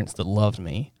good parents that loved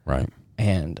me. Right.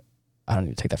 And I don't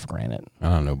need to take that for granted. I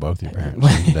don't know both your parents.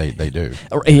 they do.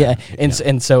 Yeah.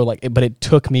 And so like, but it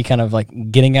took me kind of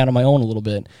like getting out of my own a little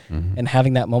bit and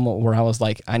having that moment where I was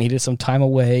like, I needed some time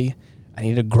away. I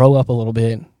needed to grow up a little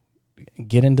bit,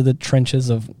 get into the trenches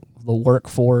of the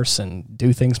workforce and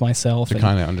do things myself. To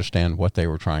kind of understand what they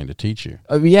were trying to teach you.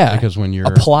 Yeah. Because when you're...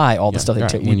 Apply all the stuff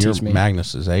they when you're teach me.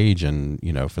 Magnus's age and,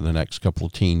 you know, for the next couple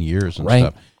of teen years and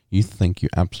stuff, you think you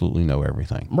absolutely know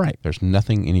everything. Right. There's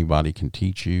nothing anybody can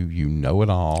teach you. You know it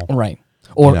all. Right.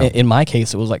 Or you know. In my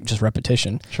case, it was like just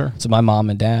repetition. Sure. So my mom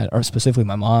and dad, or specifically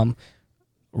my mom,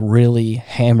 really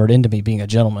hammered into me being a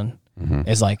gentleman,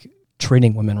 is like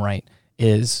treating women right,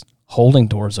 is holding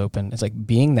doors open. It's like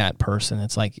being that person.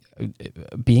 It's like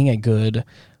being a good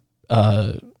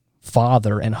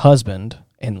father and husband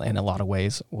in a lot of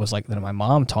ways was like that my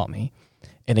mom taught me.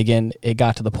 And again, it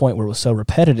got to the point where it was so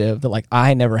repetitive that like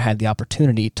I never had the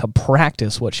opportunity to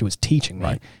practice what she was teaching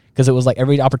me. Because it was like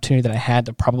every opportunity that I had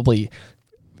to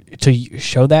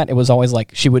show that, it was always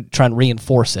like she would try and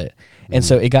reinforce it. And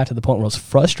so it got to the point where it was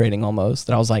frustrating almost,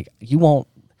 that I was like, you won't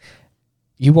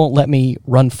let me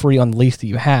run free on the leash that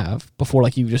you have before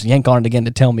like you just yank on it again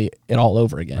to tell me it all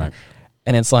over again. Right.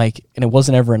 And it's like, and it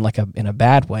wasn't ever in like in a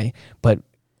bad way, but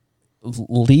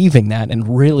leaving that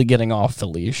and really getting off the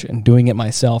leash and doing it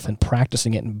myself and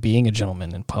practicing it and being a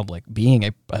gentleman in public,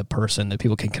 being a person that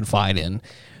people can confide in,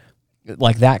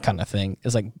 like that kind of thing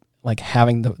is like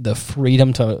having the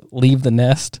freedom to leave the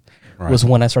nest was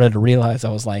when I started to realize I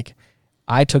was like,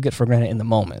 I took it for granted in the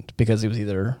moment because it was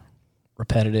either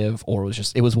repetitive or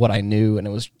it was what I knew, and it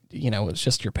was, it was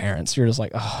just your parents. You're just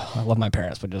like, oh, I love my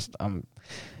parents, but just I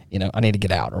need to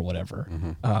get out or whatever.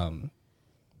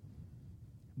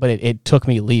 But it took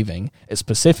me leaving,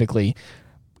 specifically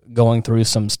going through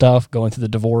some stuff, going through the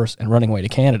divorce and running away to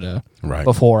Canada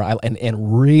before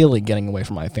and really getting away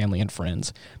from my family and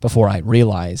friends before I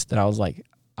realized that I was like,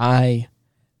 I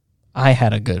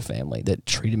had a good family that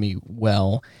treated me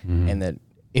well, and that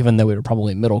even though we were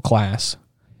probably middle class,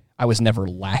 I was never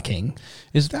lacking.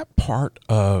 Is that part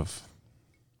of,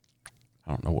 I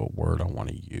don't know what word I want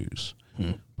to use,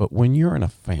 but when you're in a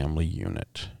family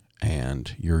unit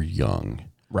and you're young,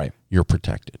 you're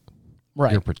protected.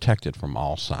 You're protected from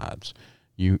all sides.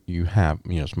 You have,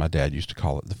 as my dad used to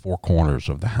call it, the four corners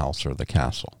of the house or the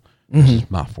castle. This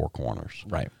is my four corners.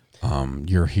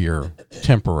 You're here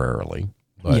temporarily,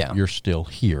 but you're still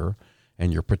here,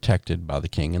 and you're protected by the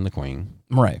king and the queen.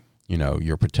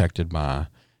 You're protected by,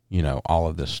 all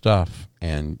of this stuff.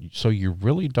 And so you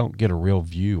really don't get a real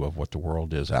view of what the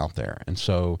world is out there. And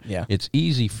so it's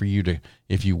easy for you to,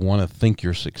 if you want to think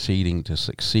you're succeeding, to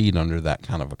succeed under that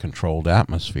kind of a controlled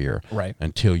atmosphere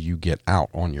until you get out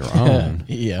on your own.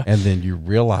 And then you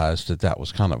realize that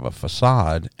was kind of a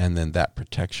facade, and then that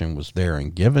protection was there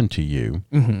and given to you.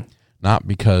 Not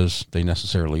because they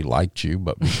necessarily liked you,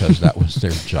 but because that was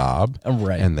their job,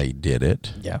 and they did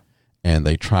it. And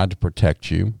they tried to protect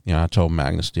you. I told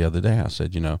Magnus the other day, I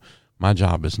said, my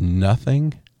job is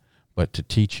nothing but to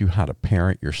teach you how to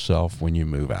parent yourself when you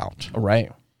move out.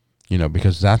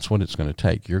 Because that's what it's going to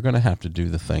take. You're going to have to do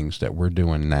the things that we're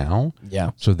doing now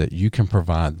so that you can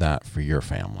provide that for your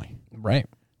family.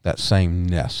 That same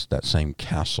nest, that same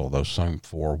castle, those same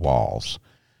four walls,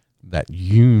 that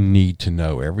you need to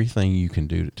know everything you can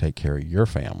do to take care of your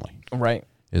family.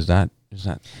 Is that?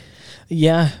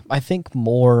 Yeah, I think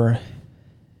more.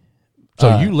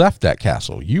 So you left that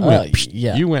castle. You went.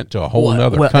 You went to a whole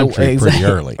other country pretty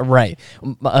early.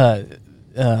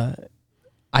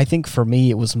 I think for me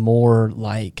it was more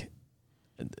like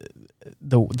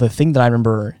the thing that I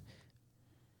remember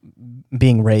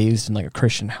being raised in like a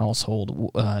Christian household,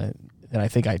 and I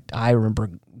think I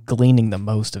remember gleaning the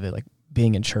most of it, like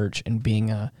being in church and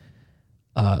being a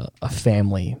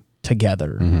family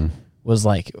together. Was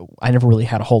like, I never really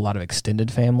had a whole lot of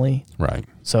extended family.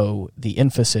 So the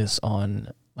emphasis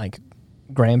on like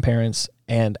grandparents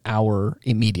and our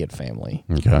immediate family.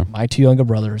 My two younger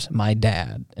brothers, my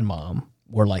dad and mom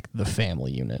were like the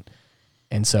family unit.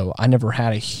 And so I never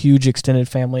had a huge extended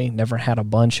family, never had a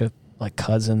bunch of like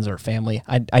cousins or family.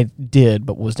 I did,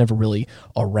 but was never really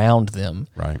around them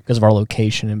because of our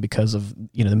location and because of,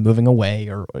 them moving away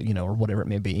or whatever it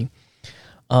may be.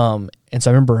 And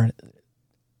so I remember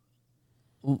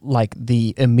like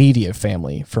the immediate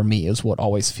family for me is what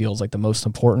always feels like the most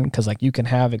important, because like you can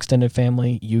have extended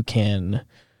family, you can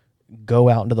go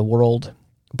out into the world,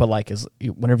 but like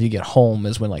whenever you get home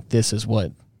is when like that's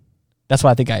why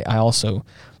I think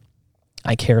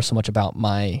I care so much about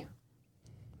my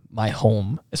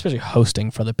home, especially hosting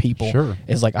for the people.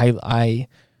 Is like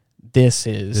this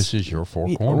is your four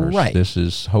corners. This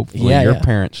is hopefully your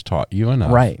parents taught you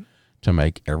enough to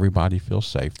make everybody feel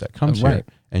safe that comes here.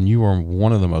 And you are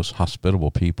one of the most hospitable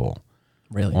people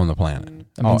on the planet.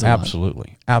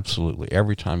 Absolutely. Absolutely.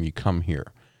 Every time you come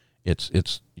here, it's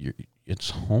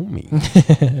homey.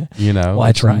 Well,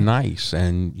 it's nice.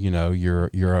 And, you're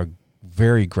a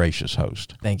very gracious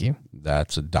host. Thank you.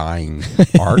 That's a dying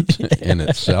art in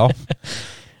itself.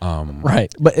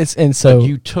 But but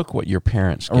you took what your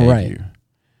parents gave you.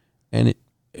 And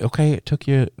it took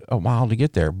you a while to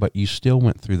get there, but you still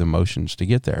went through the motions to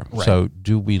get there. So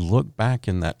do we look back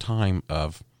in that time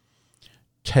of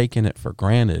taking it for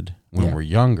granted when we're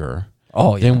younger?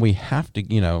 Then we have to,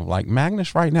 like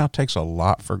Magnus right now takes a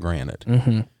lot for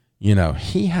granted.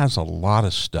 He has a lot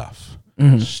of stuff.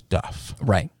 He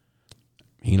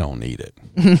don't need it.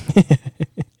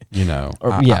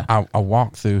 I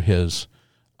walked through his,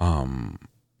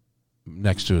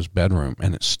 next to his bedroom,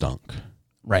 and it stunk.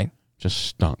 Just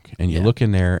stunk. And you look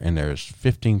in there, and there's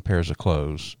 15 pairs of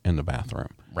clothes in the bathroom.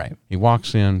 He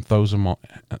walks in, throws them on.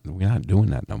 We're not doing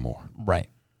that no more.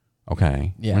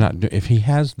 Okay? Yeah. We're not if he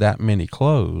has that many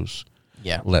clothes,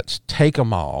 Yeah. Let's take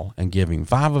them all and give him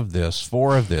 5 of this,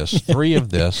 4 of this, 3 of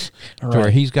this, to where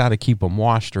Right. he's got to keep them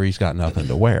washed or he's got nothing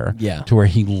to wear. Yeah. To where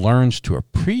he learns to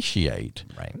appreciate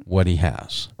Right. what he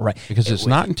has. Right. Because it's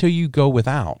not until you go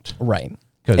without. Right.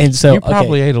 Because And so, you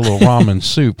probably ate a little ramen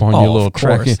soup on Oh, your little of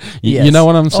trek. course. You Yes. know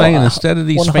what I'm Oh, saying? Instead of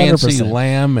these fancy 100%.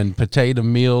 lamb and potato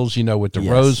meals, with the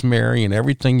Yes. rosemary and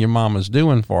everything your mama's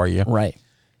doing for you. Right.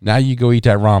 Now you go eat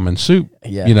that ramen soup,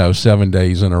 Yeah. 7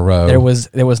 days in a row. There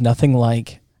was nothing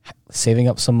like saving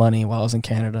up some money while I was in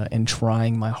Canada and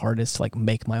trying my hardest to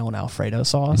make my own Alfredo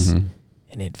sauce,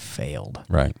 and it failed.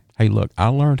 Right. Hey, look, I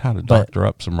learned how to doctor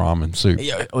up some ramen soup.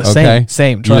 Yeah, Okay?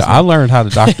 same. Trust me. I learned how to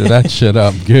doctor that shit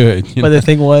up good. But the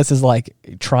thing is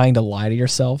trying to lie to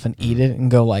yourself and eat it and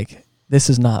go this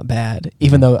is not bad,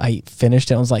 even though I finished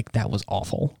it. I was like, that was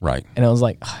awful. Right. And I was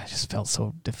like, I just felt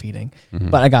so defeating.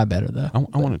 But I got better though.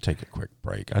 I want to take a quick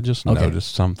break. I just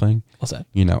noticed something. What's that?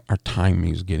 Our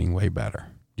timing is getting way better.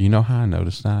 Do you know how I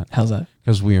noticed that? How's that?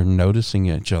 Because we are noticing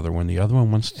each other. When the other one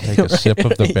wants to take a sip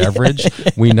of the beverage,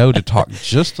 we know to talk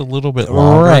just a little bit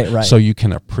longer, Right. so you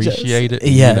can appreciate it,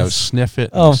 yes. sniff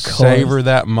it, Of savor course.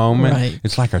 that moment. Right.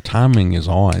 It's like our timing is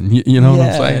on. You know what I'm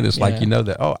Yeah, saying? It's like yeah.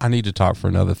 that, I need to talk for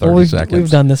another 30 seconds. We've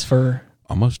done this for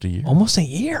almost a year. almost a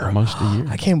year.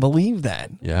 I can't believe that.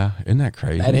 Yeah, isn't that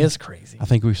crazy? That is crazy. I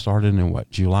think we started in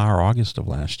July or August of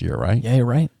last year, right? Yeah, you're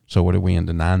right. So what are we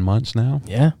into 9 months now?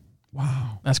 Yeah.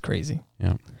 Wow. That's crazy.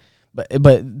 Yeah. But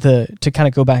to kind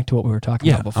of go back to what we were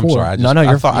talking about before. I'm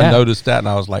sorry. I noticed that and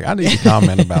I was like, I need to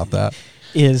comment about that.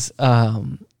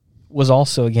 Was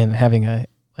also again having a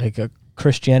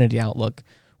Christianity outlook,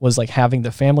 was having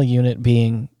the family unit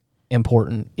being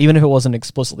important, even if it wasn't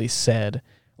explicitly said,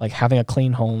 having a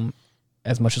clean home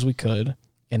as much as we could,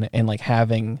 and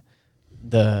having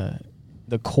the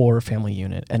core family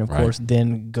unit, and of course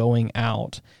then going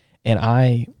out. And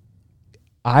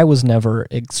I was never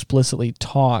explicitly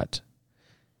taught.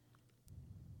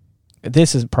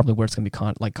 This is probably where it's going to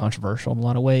be controversial in a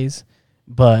lot of ways,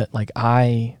 but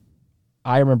I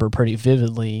remember pretty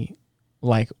vividly,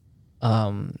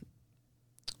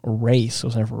 race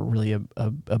was never really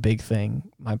a big thing.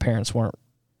 My parents weren't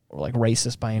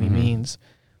racist by any means,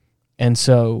 and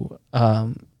so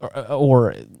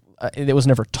or it was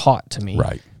never taught to me.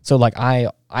 Right. So I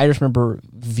just remember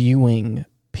viewing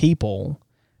people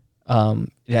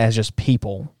as just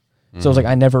people. So it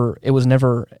was it was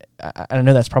never, I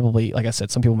know that's probably, like I said,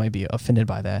 some people might be offended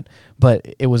by that, but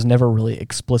it was never really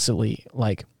explicitly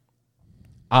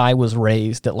I was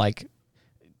raised that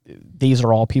these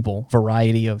are all people,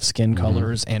 variety of skin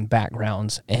colors and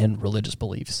backgrounds and religious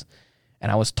beliefs.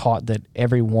 And I was taught that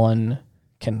everyone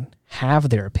can have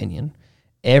their opinion.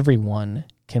 Everyone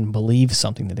can believe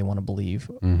something that they want to believe.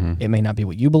 It may not be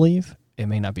what you believe. It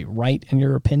may not be right in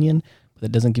your opinion, but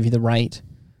it doesn't give you the right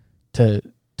to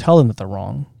tell them that they're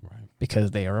wrong, because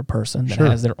they are a person that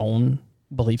has their own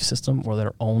belief system or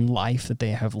their own life that they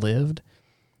have lived.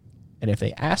 And if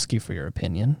they ask you for your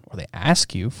opinion, or they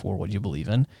ask you for what you believe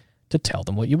in, to tell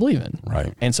them what you believe in.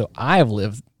 Right. And so I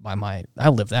lived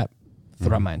that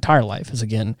throughout my entire life, is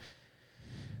again,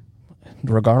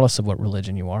 regardless of what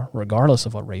religion you are, regardless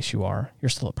of what race you are, you're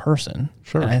still a person.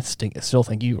 Sure. And I still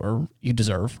think you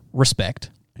deserve respect.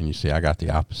 And you see, I got the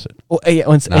opposite. Well,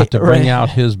 Not to bring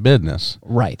out his business,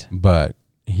 right, but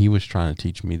he was trying to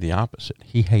teach me the opposite.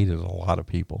 He hated a lot of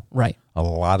people. right, A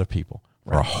lot of people.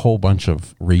 For a whole bunch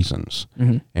of reasons.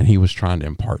 And he was trying to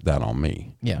impart that on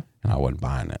me. yeah, And I wasn't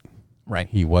buying it. right,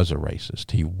 He was a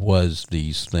racist. He was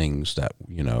these things that,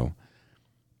 and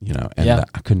Yeah.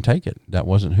 I couldn't take it. That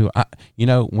wasn't who I,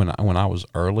 when I was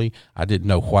early, I didn't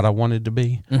know what I wanted to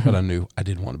be, but I knew I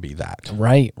didn't want to be that.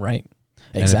 right, And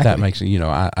exactly. if that makes it,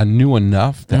 I knew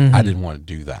enough that I didn't want to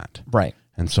do that. right,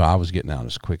 And so I was getting out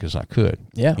as quick as I could.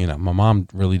 Yeah. My mom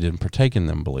really didn't partake in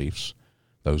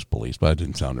those beliefs, but that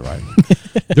didn't sound right.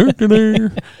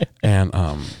 And,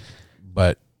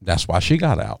 but that's why she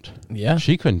got out. yeah,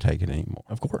 She couldn't take it anymore,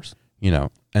 of course,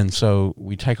 and so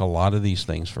we take a lot of these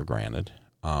things for granted.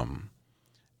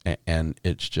 And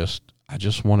it's just, I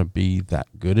just want to be that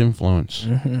good influence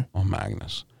on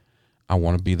Magnus. I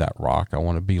want to be that rock. I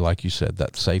want to be, like you said,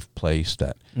 that safe place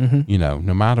that,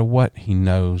 no matter what, he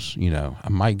knows, I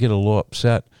might get a little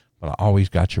upset, but I always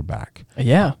got your back.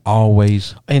 yeah.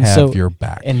 Always have your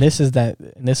back. And this is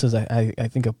I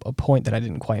think a point that I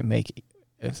didn't quite make,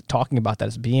 is talking about that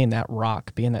as being that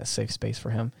rock, being that safe space for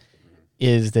him,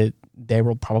 is that there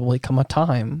will probably come a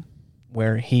time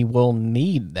where he will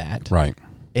need that. Right.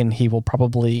 And he will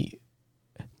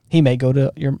he may go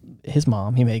to his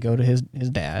mom, he may go to his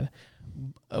dad,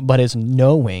 but it's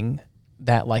knowing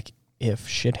that if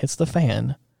shit hits the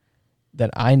fan, that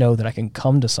I know that I can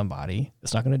come to somebody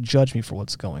that's not going to judge me for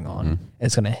what's going on. Mhm. And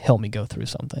it's going to help me go through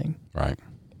something. Right.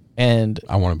 And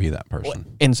I want to be that person.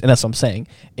 and that's what I'm saying,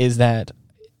 is that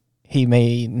he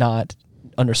may not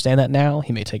understand that now.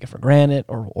 He may take it for granted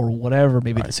or whatever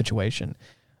may be the situation.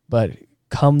 But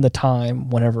come the time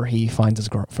whenever he finds his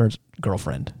first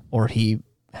girlfriend, or he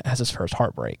has his first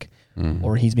heartbreak,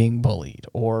 or he's being bullied,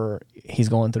 or he's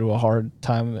going through a hard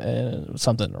time,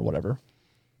 something or whatever.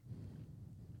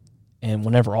 And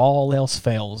whenever all else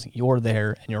fails, you're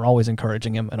there and you're always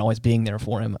encouraging him and always being there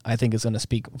for him. I think is going to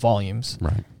speak volumes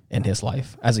in his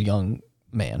life as a young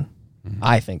man.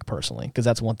 I think personally, because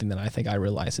that's one thing that I think I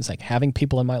realized is like having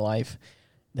people in my life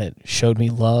that showed me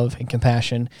love and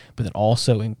compassion, but that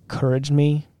also encouraged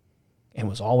me and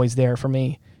was always there for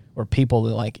me, were people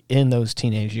that, like, in those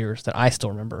teenage years that I still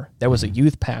remember. There was a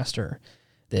youth pastor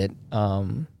that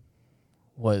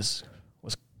was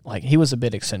like, he was a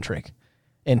bit eccentric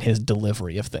in his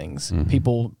delivery of things.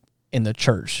 People in the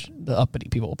church, the uppity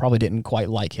people, probably didn't quite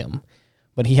like him,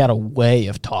 but he had a way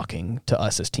of talking to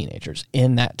us as teenagers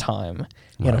in that time.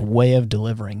 He had a way of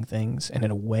delivering things, and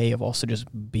in a way of also just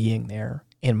being there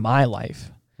in my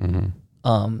life.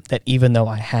 That even though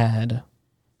I had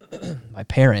my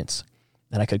parents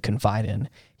that I could confide in,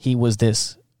 he was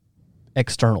this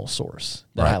external source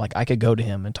that I could go to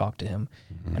him and talk to him,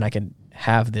 and I could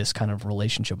have this kind of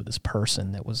relationship with this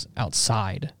person that was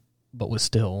outside but was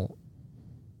still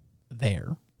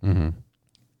there.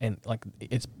 And like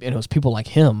it was people like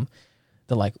him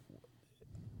that, like,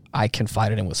 I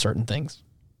confided in with certain things,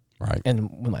 and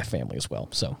with my family as well.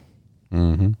 So,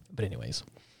 but anyways,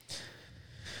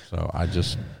 so I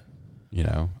just,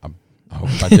 I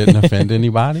hope I didn't offend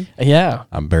anybody. Yeah,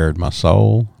 I bared my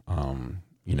soul.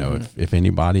 If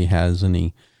anybody has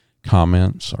any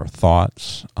comments or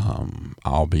thoughts,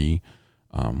 I'll be,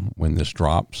 when this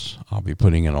drops, I'll be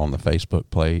putting it on the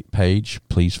Facebook page.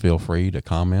 Please feel free to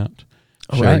comment,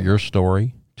 share your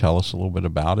story, tell us a little bit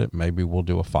about it. Maybe we'll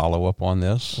do a follow-up on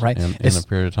this in a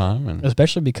period of time. And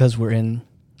especially because we're in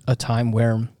a time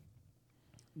where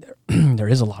there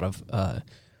is a lot of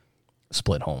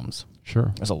split homes.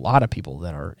 Sure. There's a lot of people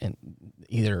that are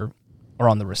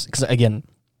on the risk. Because again,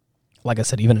 like I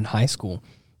said, even in high school,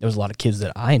 there was a lot of kids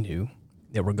that I knew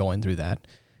that were going through that,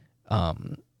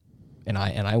 and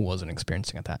I wasn't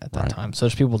experiencing it at that time. So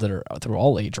there's people that are through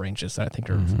all age ranges that I think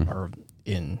are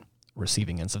in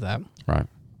receiving ends of that. Right.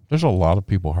 There's a lot of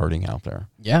people hurting out there.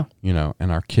 Yeah.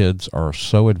 And our kids are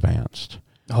so advanced.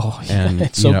 Oh, and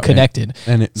it's so connected.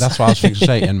 And that's what I was going to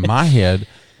say. In my head,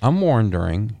 I'm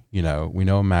wondering, we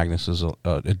know Magnus is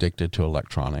addicted to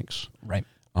electronics. Right.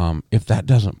 If that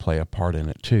doesn't play a part in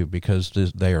it too, because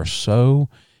they are so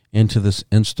into this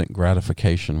instant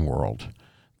gratification world.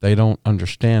 They don't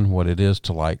understand what it is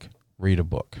to, like, read a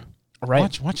book.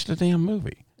 Right. Watch the damn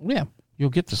movie. Yeah.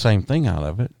 You'll get the same thing out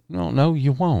of it. No,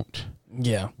 you won't.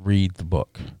 Yeah. Read the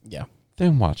book. Yeah.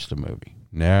 Then watch the movie.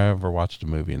 Never watch the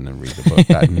movie and then read the book.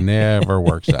 That never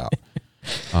works out.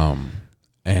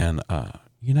 And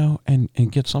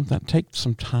get something. Take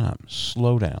some time.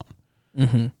 Slow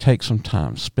down. Take some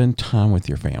time. Spend time with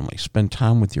your family. Spend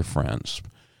time with your friends.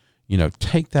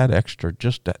 Take that extra,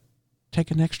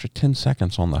 take an extra 10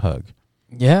 seconds on the hug.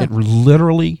 Yeah. It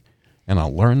literally, and I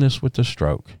learned this with the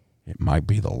stroke, it might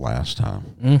be the last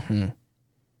time.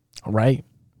 Right.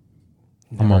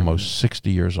 I'm almost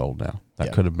 60 years old now.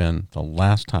 That could have been the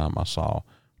last time I saw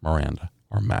Miranda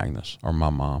or Magnus or my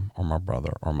mom or my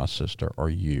brother or my sister or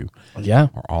you. Yeah.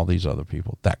 Or all these other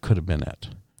people. That could have been it.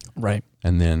 Right.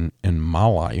 And then in my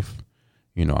life,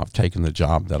 I've taken the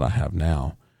job that I have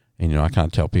now. And, I kind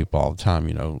of tell people all the time,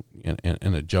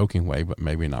 in a joking way, but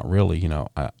maybe not really,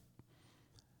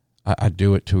 I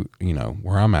do it to,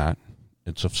 where I'm at.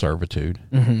 It's of servitude.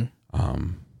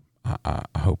 I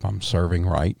hope I'm serving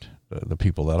right, the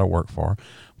people that I work for,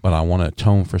 but I want to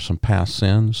atone for some past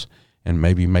sins and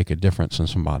maybe make a difference in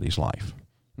somebody's life.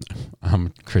 I'm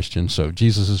a Christian, so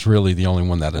Jesus is really the only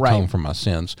one that atoned for my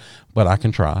sins, but I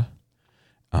can try.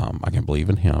 I can believe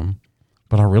in him.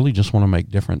 But I really just want to make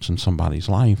difference in somebody's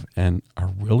life, and I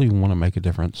really want to make a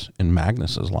difference in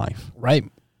Magnus's life. Right.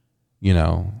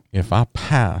 If I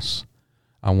pass,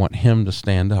 I want him to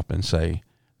stand up and say,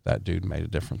 that dude made a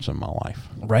difference in my life.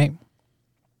 Right.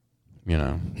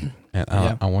 And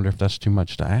I wonder if that's too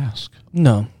much to ask.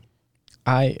 No.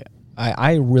 I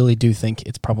really do think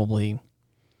it's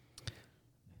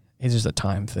just a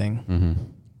time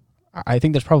thing. I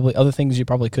think there's probably other things you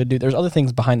probably could do. There's other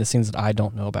things behind the scenes that I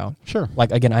don't know about. Sure.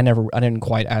 Like, again, I didn't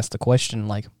quite ask the question,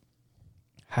 like,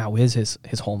 how is his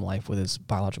home life with his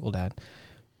biological dad?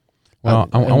 Well,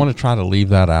 I want to try to leave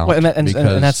that out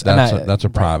because that's a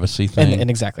privacy thing.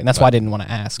 And exactly. And that's why I didn't want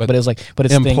to ask. But it was like,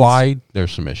 it's implied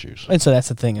there's some issues. And so that's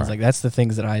the thing. Is like, that's the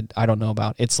things that I don't know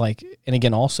about. It's like, and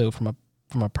again, also from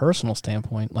a personal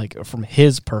standpoint, like from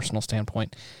his personal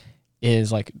standpoint,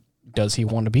 is like, does he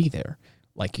want to be there?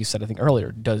 Like you said, I think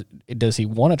earlier, does he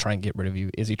want to try and get rid of you?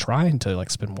 Is he trying to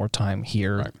like spend more time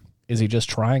here? Right. Is he just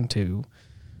trying to,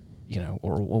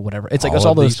 or whatever? It's like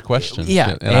all those these questions.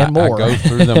 Yeah, and more. I go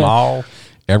through them all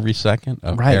every second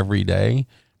of every day,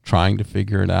 trying to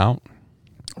figure it out.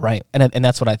 Right, and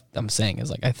that's what I'm saying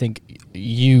is like I think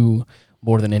you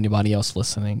more than anybody else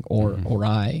listening or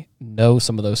I know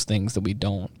some of those things that we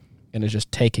don't, and it's just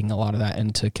taking a lot of that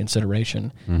into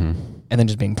consideration, and then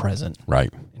just being present,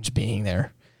 right, and just being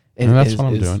there. And that's what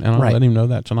I'm doing. And I let him know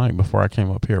that tonight before I came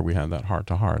up here. We had that heart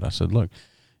to heart. I said, look,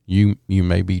 you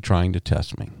may be trying to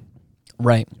test me.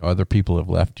 Right. Other people have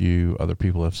left you. Other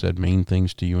people have said mean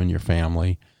things to you and your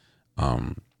family.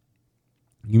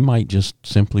 You might just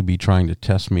simply be trying to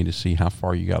test me to see how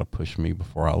far you got to push me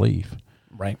before I leave.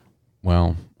 Right.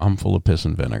 Well, I'm full of piss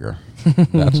and vinegar.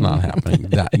 That's not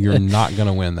happening. You're not going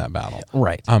to win that battle.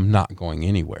 Right. I'm not going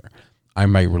anywhere. I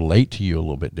may relate to you a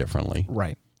little bit differently.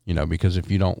 Right. Because if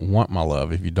you don't want my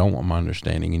love, if you don't want my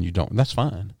understanding, and you don't, that's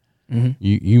fine.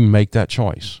 You make that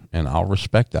choice, and I'll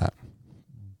respect that.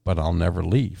 But I'll never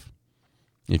leave.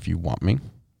 If you want me,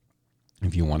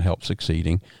 if you want help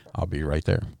succeeding, I'll be right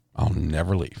there. I'll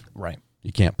never leave. Right.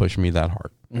 You can't push me that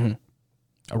hard.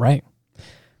 All right.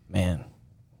 Man,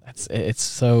 it's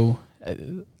so,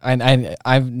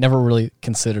 I've never really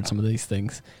considered some of these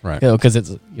things. Right. Because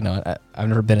it's, I've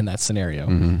never been in that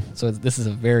scenario. So this is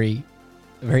a very,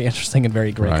 very interesting and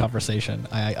very great conversation.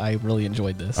 I really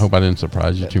enjoyed this. I hope I didn't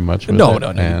surprise you too much with No.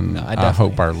 And I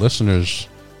hope our listeners,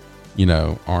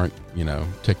 aren't,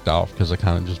 ticked off because I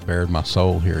kind of just bared my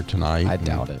soul here tonight. I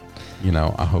doubt it.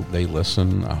 I hope they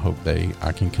listen. I hope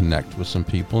I can connect with some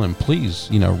people. And please,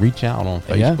 reach out on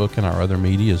Facebook and our other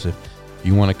medias if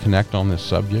you want to connect on this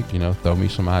subject. Throw me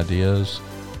some ideas.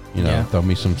 Throw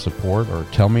me some support, or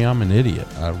tell me I'm an idiot.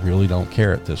 I really don't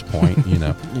care at this point. You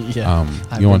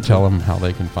want to tell them how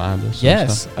they can find us?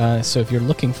 Yes. So if you're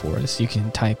looking for us, you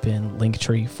can type in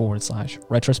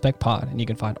Linktree/RetrospectPod, and you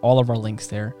can find all of our links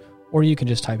there. Or you can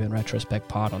just type in Retrospect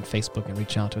Pod on Facebook and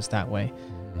reach out to us that way.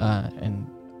 And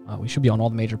we should be on all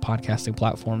the major podcasting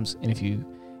platforms. And if you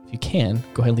can,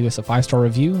 go ahead and leave us a 5-star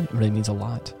review. It really means a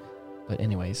lot. But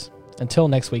anyways, until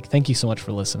next week, thank you so much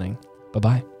for listening.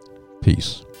 Bye-bye.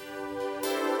 Peace.